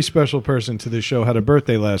 A very special person to this show had a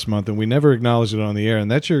birthday last month, and we never acknowledged it on the air,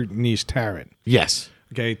 and that's your niece, Taryn. Yes,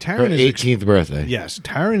 Okay, her Taryn is 18th birthday. yes,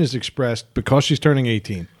 Taryn has expressed, because she's turning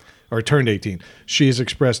 18, or turned 18, she has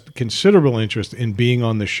expressed considerable interest in being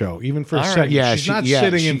on the show, even for a All right. second. Yeah, she's not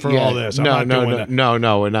sitting in for all this. I'm No, not no, doing no, that.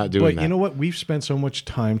 no, we're not doing But that. you know what? We've spent so much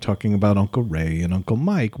time talking about Uncle Ray and Uncle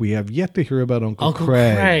Mike. We have yet to hear about Uncle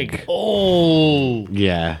Craig. Oh,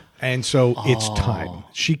 Yeah, And so it's time.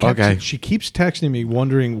 She keeps texting me,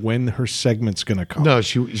 wondering when her segment's going to come. no,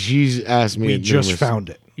 she's asked me. we just numerous- found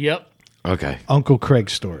it. yep. Okay, Uncle Craig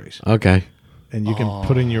stories. okay. And you can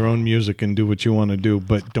put in your own music and do what you want to do,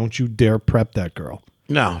 but don't you dare prep that girl.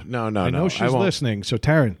 No. I know she's listening. So,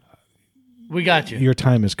 Taryn, We got you. your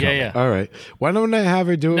time is coming. yeah. All right. Why don't I have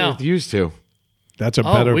her do it No. with you two? That's a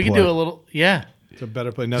Oh, better we play. can do a little. Yeah. It's a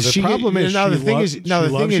better play. Now, the problem is, now she the thing lo- is, she now the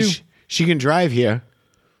thing loves is, you. she can drive here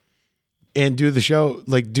and do the show,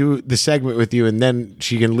 like do the segment with you, and then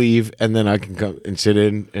she can leave, and then I can come and sit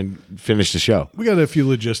in and finish the show. We got a few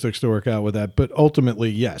logistics to work out with that, but ultimately,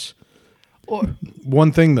 yes. Or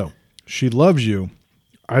One thing, though, she loves you.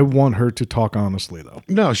 I want her to talk honestly, though.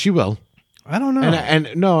 No, she will, I don't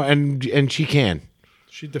know. and she can.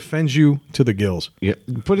 She defends you to the gills Yeah,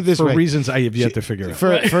 put it this for way: reasons I have yet to figure out.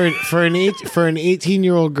 for an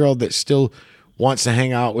 18-year-old girl that still wants to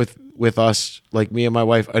hang out with us, like me and my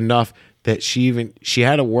wife, enough that she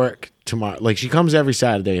had to work tomorrow. Like she comes every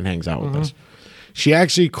Saturday and hangs out with us. She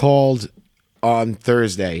actually called on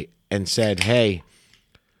Thursday and said, "Hey,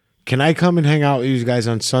 can I come and hang out with you guys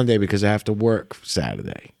on Sunday because I have to work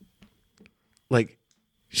Saturday?" Like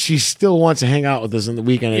she still wants to hang out with us on the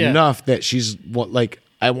weekend enough that she's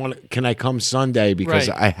can I come Sunday because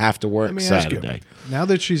Right. I have to work Let me ask you, Saturday? now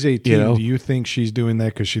that she's 18, You know? do you think she's doing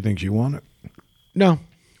that because she thinks you want it? No.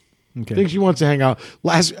 Okay. I think she wants to hang out.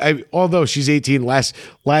 Although she's 18, last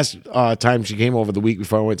time she came over the week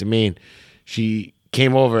before I went to Maine, she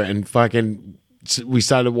came over and we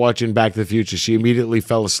started watching Back to the Future. She immediately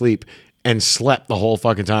fell asleep and slept the whole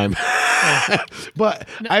fucking time. But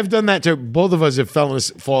I've done that too. Both of us have fallen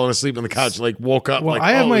asleep on the couch, like woke up. Well, like,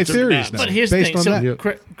 I have my we took a theories nap. now. But here's the Based thing. on So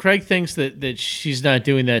that. Craig thinks that she's not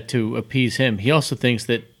doing that to appease him. He also thinks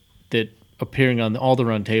that appearing on all the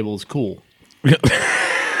run table is cool.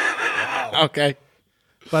 Okay.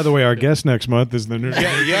 By the way, our guest next month is the new.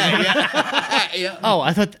 Yeah. Oh,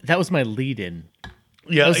 I thought that was my lead-in.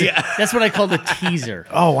 Yeah. That's what I call the teaser.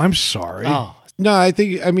 Oh, I'm sorry. Oh, No, I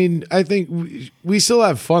think we still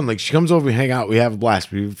have fun. Like she comes over, we hang out, we have a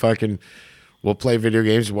blast. We'll play video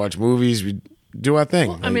games, watch movies, we do our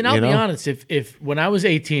thing. I mean, I'll be honest. If when I was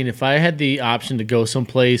 18, if I had the option to go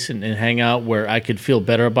someplace and hang out where I could feel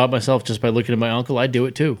better about myself just by looking at my uncle, I'd do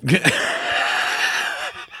it too.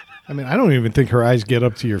 I mean, I don't even think her eyes get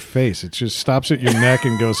up to your face. It just stops at your neck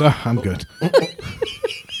and goes, "Oh, I'm good."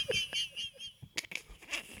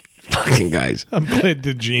 Fucking guys. I'm glad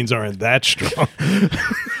the genes aren't that strong.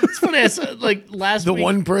 It's funny. I saw, like last The week,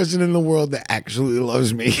 one person in the world that actually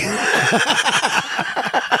loves me.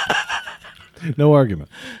 No argument.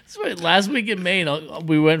 it's funny, last week in Maine,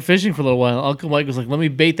 we went fishing for a little while. Uncle Mike was like, "Let me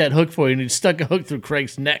bait that hook for you," and he stuck a hook through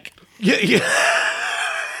Craig's neck. Yeah.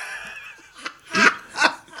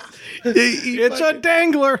 It's a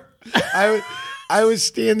dangler. I was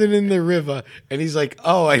standing in the river, and he's like,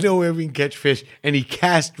 "Oh, I know where we can catch fish," and he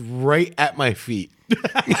cast right at my feet.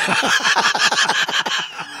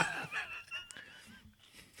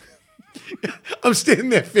 I'm standing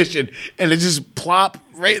there fishing, and it just plop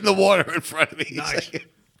right in the water in front of me. Nice.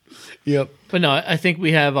 Yep. But no, I think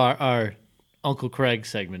we have our Uncle Craig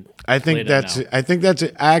segment. I think laid that's out it. I think that's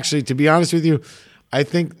it. Actually, to be honest with you, I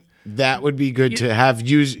think that would be good to have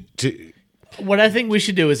used to. What I think we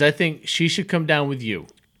should do is I think she should come down with you.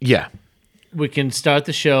 Yeah. We can start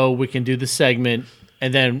the show. We can do the segment,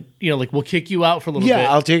 and then like we'll kick you out for a little bit.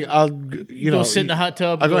 Yeah, I'll Go sit in the hot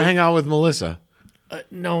tub. I'll go hang out with Melissa.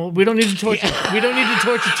 No, we don't need to torture. We don't need to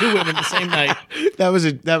torture two women the same night. That was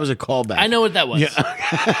a callback. I know what that was. Yeah.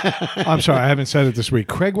 I'm sorry, I haven't said it this week.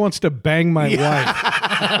 Craig wants to bang my wife.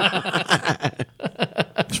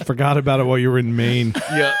 Just forgot about it while you were in Maine.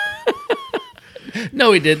 Yeah.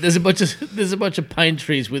 No, he did. There's a bunch of pine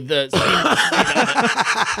trees with the.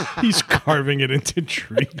 He's carving it into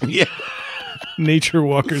trees. Yeah. Nature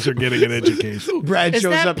walkers are getting an education. Brad Is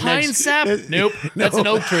shows that up pine next. sap? Nope, that's an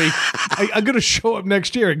oak tree. I'm going to show up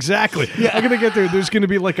next year. Exactly. I'm going to get there. There's going to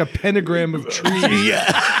be like a pentagram of trees. Yeah.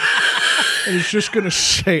 And it's just going to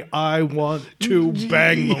say, "I want to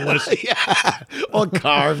bang Melissa." Yeah. All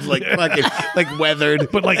carved, like fucking, like weathered.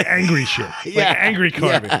 But like angry shit. Yeah. Like angry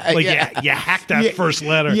carving. Yeah. Like Yeah. you hacked that first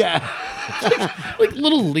letter. Yeah. Like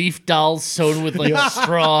little leaf dolls sewn with like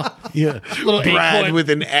straw. Yeah. Little Brad acorn, with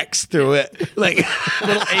an X through it. Like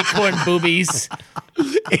little acorn boobies.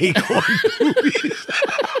 acorn.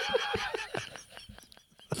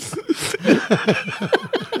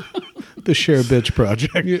 The Share Bitch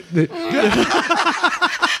Project.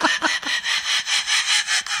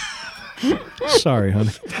 Sorry,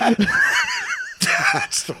 honey.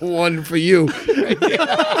 That's the one for you.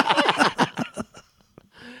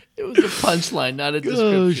 It was a punchline, not a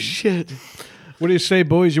description. Oh shit. What do you say,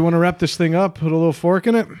 boys? You want to wrap this thing up? Put a little fork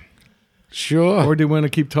in it? Sure. Or do you want to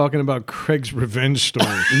keep talking about Craig's revenge story?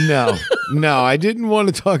 No, I didn't want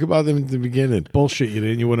to talk about them at the beginning. Bullshit, you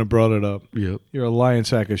didn't. You wouldn't have brought it up. Yep. You're a lying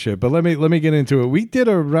sack of shit. But let me get into it. We did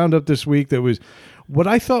a roundup this week that was what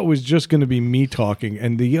I thought was just going to be me talking,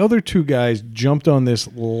 and the other two guys jumped on this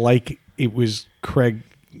like it was Craig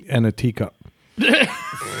and a teacup. The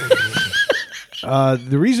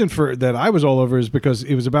reason for that I was all over is because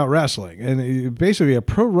it was about wrestling, and basically a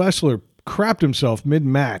pro wrestler crapped himself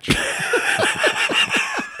mid-match,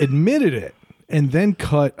 admitted it, and then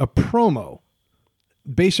cut a promo,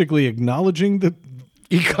 basically acknowledging the.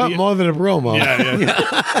 He cut more than a promo.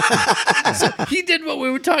 He did what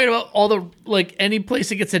we were talking about. All the any place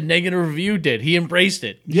that gets a negative review did. He embraced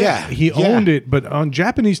it. Yeah. He owned it, but on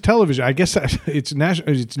Japanese television, I guess it's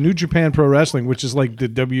New Japan Pro Wrestling, which is like the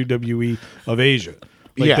WWE of Asia.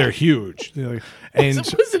 Like Yeah. they're huge. And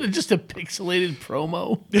Wasn't it just a pixelated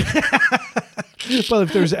promo? well,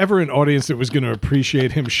 if there's ever an audience that was going to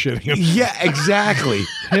appreciate him shitting him, Yeah, exactly.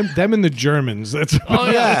 them and the Germans. That's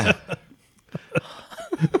Oh Yeah.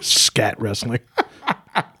 scat wrestling.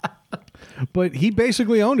 But he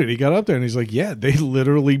basically owned it. He got up there and he's like, "Yeah, they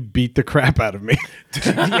literally beat the crap out of me."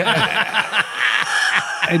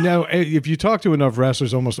 And now, if you talk to enough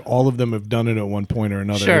wrestlers, almost all of them have done it at one point or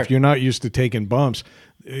another. Sure. If you're not used to taking bumps,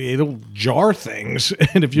 it'll jar things.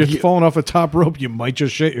 And if you're falling off a top rope, you might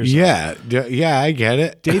just shit yourself. Yeah, I get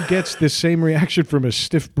it. Dave gets this same reaction from a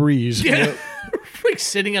stiff breeze. Yeah. Freak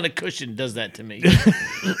sitting on a cushion does that to me.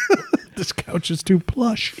 This couch is too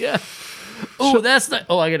plush. Yeah. Oh, that's not.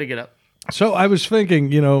 Oh, I got to get up. So I was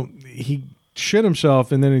thinking, he shit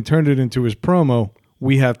himself and then he turned it into his promo.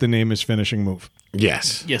 We have to name his finishing move.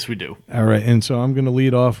 Yes. Yes, we do. All right. And so I'm going to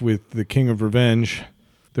lead off with the King of Revenge.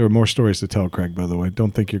 There are more stories to tell, Craig, by the way.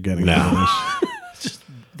 Don't think you're getting out of this. Just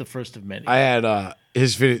the first of many. I had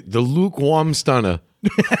the lukewarm stunner.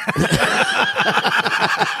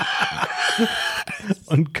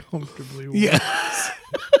 Uncomfortably Yeah.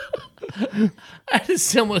 I had a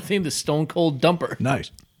similar thing to Stone Cold Dumper.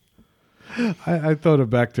 Nice. I thought it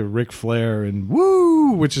back to Ric Flair and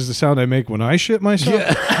woo, which is the sound I make when I shit myself.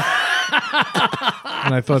 Yeah.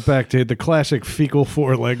 And I thought back to the classic fecal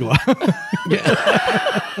four-leg lock.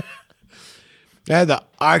 I had the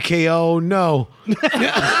RKO. No.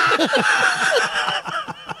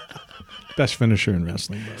 Best finisher in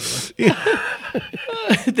wrestling, by the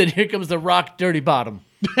way. Then here comes the Rock Dirty Bottom.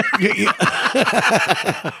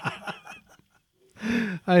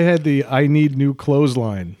 I had the I need new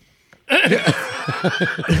clothesline.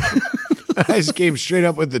 I just came straight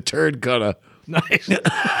up with the turd cutter. Nice.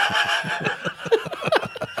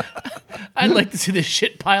 I'd like to see the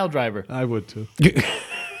shit pile driver. I would too.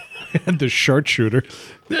 And the sharpshooter.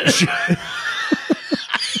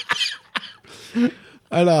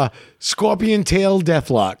 And scorpion tail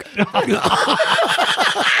deathlock.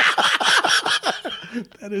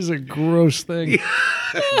 That is a gross thing.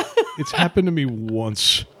 It's happened to me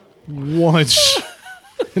once. Once.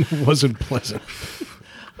 And it wasn't pleasant.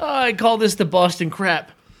 Oh, I call this the Boston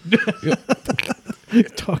crap.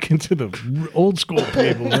 Talking to the old school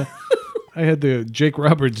people, man. I had the Jake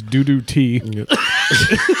Roberts doo-doo tea.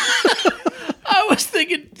 I was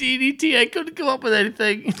thinking DDT. I couldn't come up with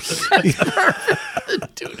anything. That's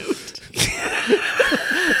perfect. Doo-doo.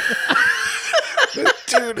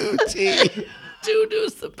 Doo-doo tea.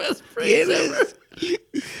 Doo-doo's the best phrase ever.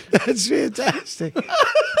 That's fantastic.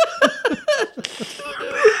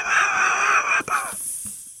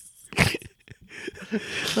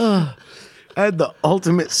 I had the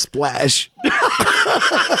ultimate splash.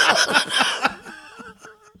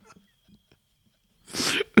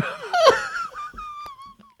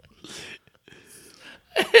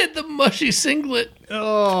 I had the mushy singlet.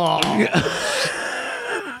 Oh.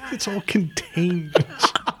 It's all contained.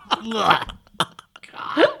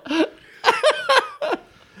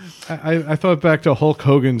 I thought back to Hulk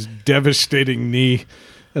Hogan's devastating knee,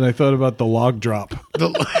 and I thought about the log drop.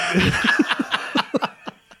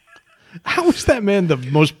 How is that man the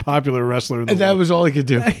most popular wrestler in the And that world? was all he could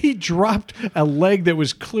do. He dropped a leg that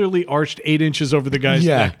was clearly arched 8 inches over the guy's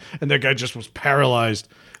Yeah. neck, and that guy just was paralyzed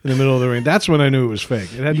in the middle of the ring. That's when I knew it was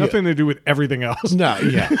fake. It had nothing to do with everything else. No,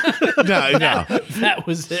 yeah. No. That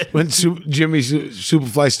was it. When Jimmy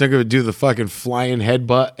Superfly Snooker would do the fucking flying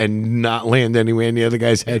headbutt and not land anywhere near the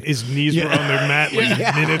guy's head. His knees were on their mat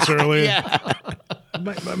like minutes earlier. Yeah.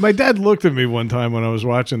 My dad looked at me one time when I was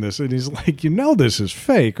watching this, and he's like, "You know this is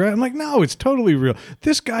fake, right?" I'm like, "No, it's totally real."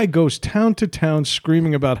 This guy goes town to town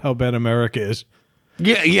screaming about how bad America is.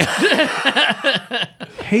 Yeah.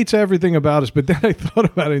 Hates everything about us. But then I thought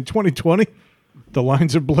about it in 2020, the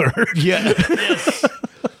lines are blurred. Yeah. Yes.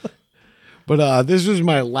 But this was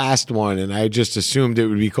my last one, and I just assumed it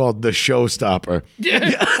would be called the Showstopper.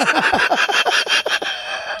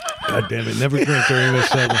 God damn it. Never drink during this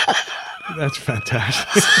segment. That's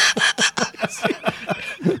fantastic.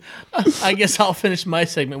 I guess I'll finish my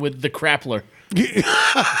segment with the Crappler.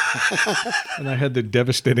 And I had the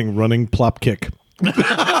devastating running plop kick.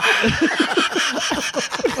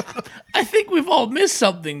 I think we've all missed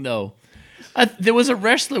something, though. There was a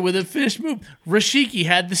wrestler with a finished move. Rashiki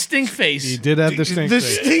had the stink face. He did have the stink The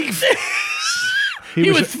face. stink face. He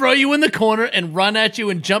would throw you in the corner and run at you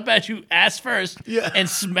and jump at you ass first and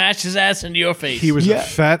smash his ass into your face. He was a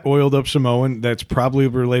fat, oiled up Samoan that's probably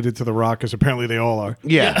related to The Rock, because apparently they all are.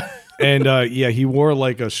 Yeah. And he wore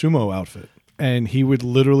like a sumo outfit. And he would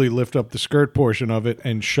literally lift up the skirt portion of it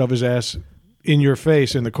and shove his ass in your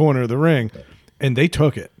face in the corner of the ring. And they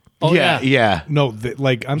took it. Oh, Yeah. No, I'm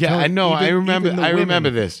Yeah, telling I know. I remember- even the I women- remember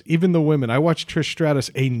this. Even the women. I watched Trish Stratus,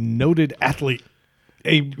 a noted athlete.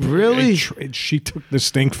 Really? She took the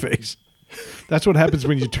stink face. That's what happens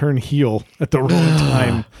when you turn heel at the wrong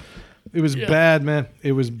time. It was bad, man.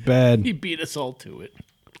 It was bad. He beat us all to it.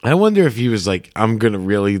 I wonder if he was like, I'm going to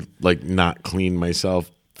really like not clean myself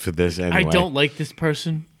for this anyway. I don't like this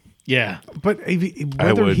person. Yeah. But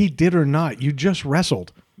whether would. he did or not, you just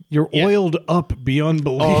wrestled. You're oiled up beyond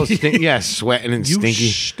belief. Oh, sweating and you stinky.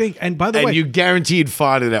 stink. And by the And way, you guaranteed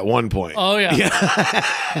fought it at one point. Oh, yeah.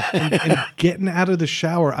 and getting out of the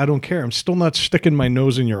shower, I don't care. I'm still not sticking my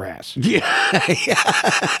nose in your ass. Yeah.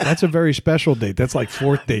 That's a very special date. That's like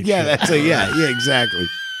fourth date. Yeah, shit. that's exactly.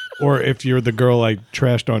 Or if you're the girl I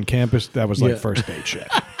trashed on campus, that was like Yeah. first date shit.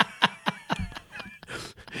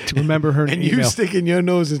 To remember her And email. you sticking your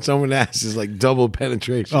nose in someone's ass is like double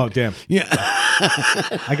penetration. Oh, damn. Yeah.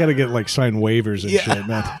 I got to get like signed waivers and shit,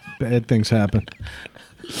 man. Bad things happen.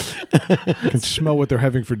 I can smell what they're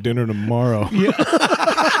having for dinner tomorrow. Yeah.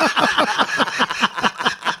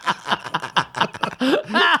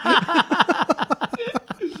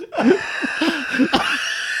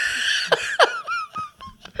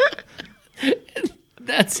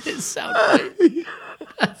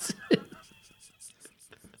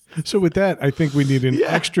 So with that, I think we need an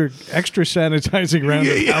extra sanitizing round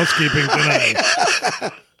of housekeeping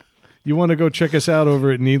tonight. You want to go check us out over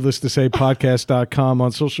at needlesstosaypodcast.com,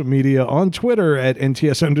 on social media, on Twitter at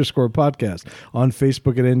NTS_podcast, on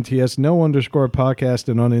Facebook at NTS_podcast,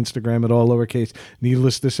 and on Instagram at all lowercase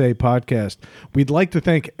Needless to Say Podcast. We'd like to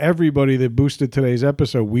thank everybody that boosted today's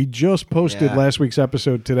episode. We just posted last week's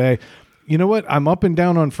episode today. You know what? I'm up and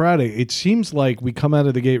down on Friday. It seems like we come out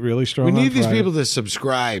of the gate really strong. We need on these Friday. people to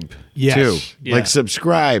subscribe Yes. too. Yeah. Like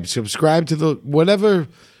subscribe to the whatever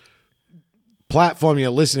platform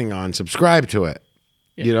you're listening on. Subscribe to it.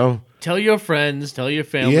 You know, Tell your friends, tell your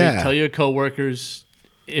family, Yeah. tell your coworkers.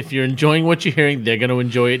 If you're enjoying what you're hearing, they're going to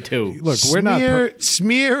enjoy it too. Look, we're not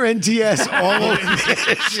smear NTS all over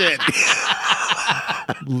this shit.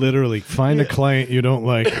 literally find a client you don't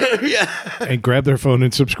like and grab their phone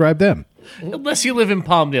and subscribe them. Unless you live in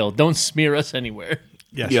Palmdale, don't smear us anywhere.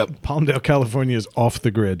 Yes. Yep. Palmdale, California is off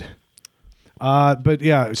the grid. But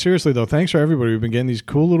yeah, seriously though, thanks for everybody. We've been getting these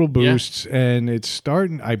cool little boosts, and it's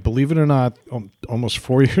starting. I believe it or not, almost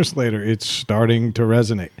 4 years later, it's starting to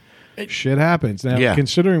resonate. Shit happens now. Yeah.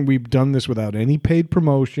 Considering we've done this without any paid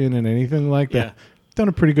promotion and anything like that, Yeah. done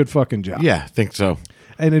a pretty good fucking job. Yeah, I think so.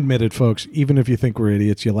 And admit it, folks. Even if you think we're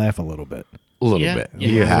idiots, you laugh a little bit. A little Yeah. bit. Yeah.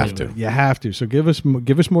 You have to. You have to. So give us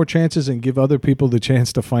more chances, and give other people the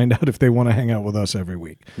chance to find out if they want to hang out with us every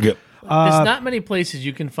week. Yep. There's not many places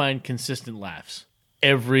you can find consistent laughs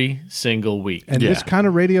every single week. And this kind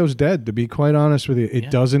of radio's dead, to be quite honest with you. It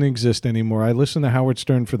doesn't exist anymore. I listened to Howard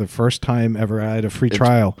Stern for the first time ever. I had a free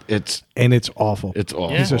trial, It's and it's awful. it's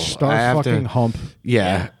awful. He's a I star have fucking to- hump.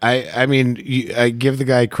 Yeah, I mean, I give the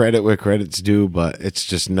guy credit where credit's due, but it's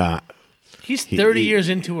just not. He's 30 years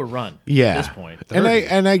into a run Yeah, at this point.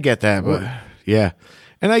 and I get that, but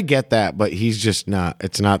and I get that, but he's just not.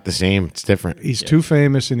 It's not the same. It's different. He's too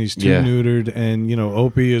famous, and he's too Yeah. neutered. And you know,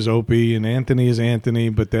 Opie is Opie, and Anthony is Anthony.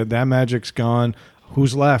 But that magic's gone.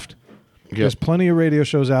 Who's left? There's plenty of radio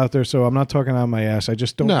shows out there, so I'm not talking out my ass. I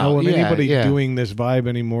just don't know of anybody doing this vibe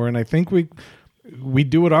anymore. And I think we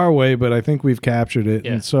do it our way, but I think we've captured it.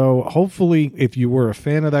 Yeah. And so hopefully, if you were a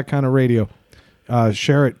fan of that kind of radio,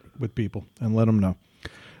 share it with people and let them know.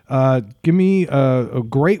 Give me a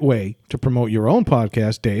great way to promote your own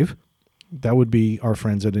podcast, Dave. That would be our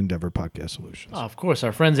friends at Endeavor Podcast Solutions. Oh, of course,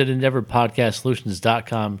 our friends at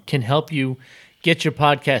EndeavorPodcastSolutions.com can help you get your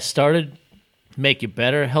podcast started, make it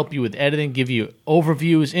better, help you with editing, give you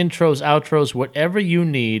overviews, intros, outros, whatever you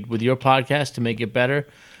need with your podcast to make it better.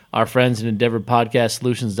 Our friends at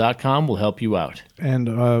EndeavorPodcastSolutions.com will help you out.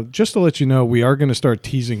 And just to let you know, we are going to start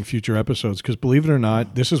teasing future episodes because, believe it or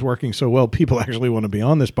not, this is working so well, people actually want to be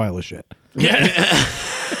on this pile of shit. Yeah.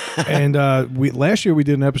 And last year we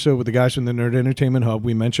did an episode with the guys from the Nerd Entertainment Hub.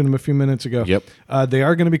 We mentioned them a few minutes ago. Yep. They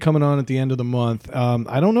are going to be coming on at the end of the month.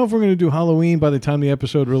 I don't know if we're going to do Halloween by the time the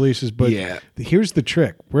episode releases, but here's the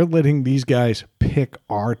trick. We're letting these guys pick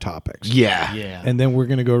our topics. Yeah. Yeah. And then we're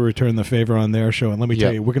going to go return the favor on their show. And let me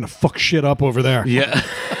tell you, we're going to fuck shit up over there. Yeah.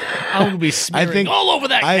 I'm going to be smearing all over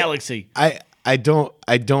that galaxy. I don't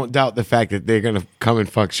doubt the fact that they're gonna come and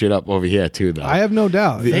fuck shit up over here too, though. I have no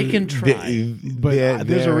doubt. They can try. But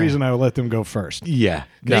there's a reason I would let them go first. Yeah,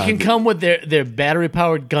 They can come with their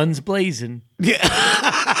battery-powered guns blazing.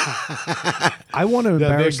 I want to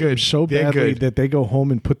embarrass them so They're badly good. that they go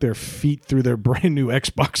home and put their feet through their brand new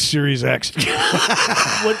Xbox Series X.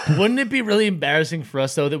 Wouldn't it be really embarrassing for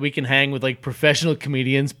us, though, that we can hang with like professional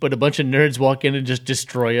comedians, but a bunch of nerds walk in and just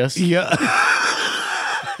destroy us? Yeah.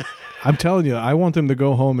 I'm telling you, I want them to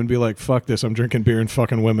go home and be like, fuck this, I'm drinking beer and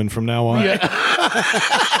fucking women from now on. Yeah.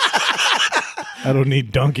 I don't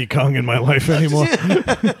need Donkey Kong in my life anymore.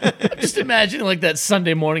 Just imagine like that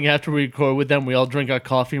Sunday morning after we record with them, we all drink our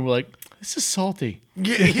coffee and we're like, this is salty.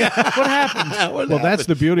 Yeah. What happened? Well, that's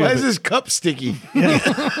the beauty Why of is it. this cup sticky?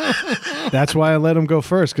 That's why I let them go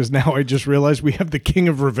first, because now I just realized we have the king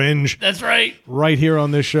of revenge That's right. right here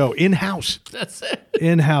on this show, in-house. That's it.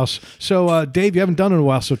 In-house. So, Dave, you haven't done it in a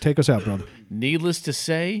while, so take us out, brother. Needless to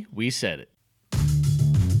say, we said it.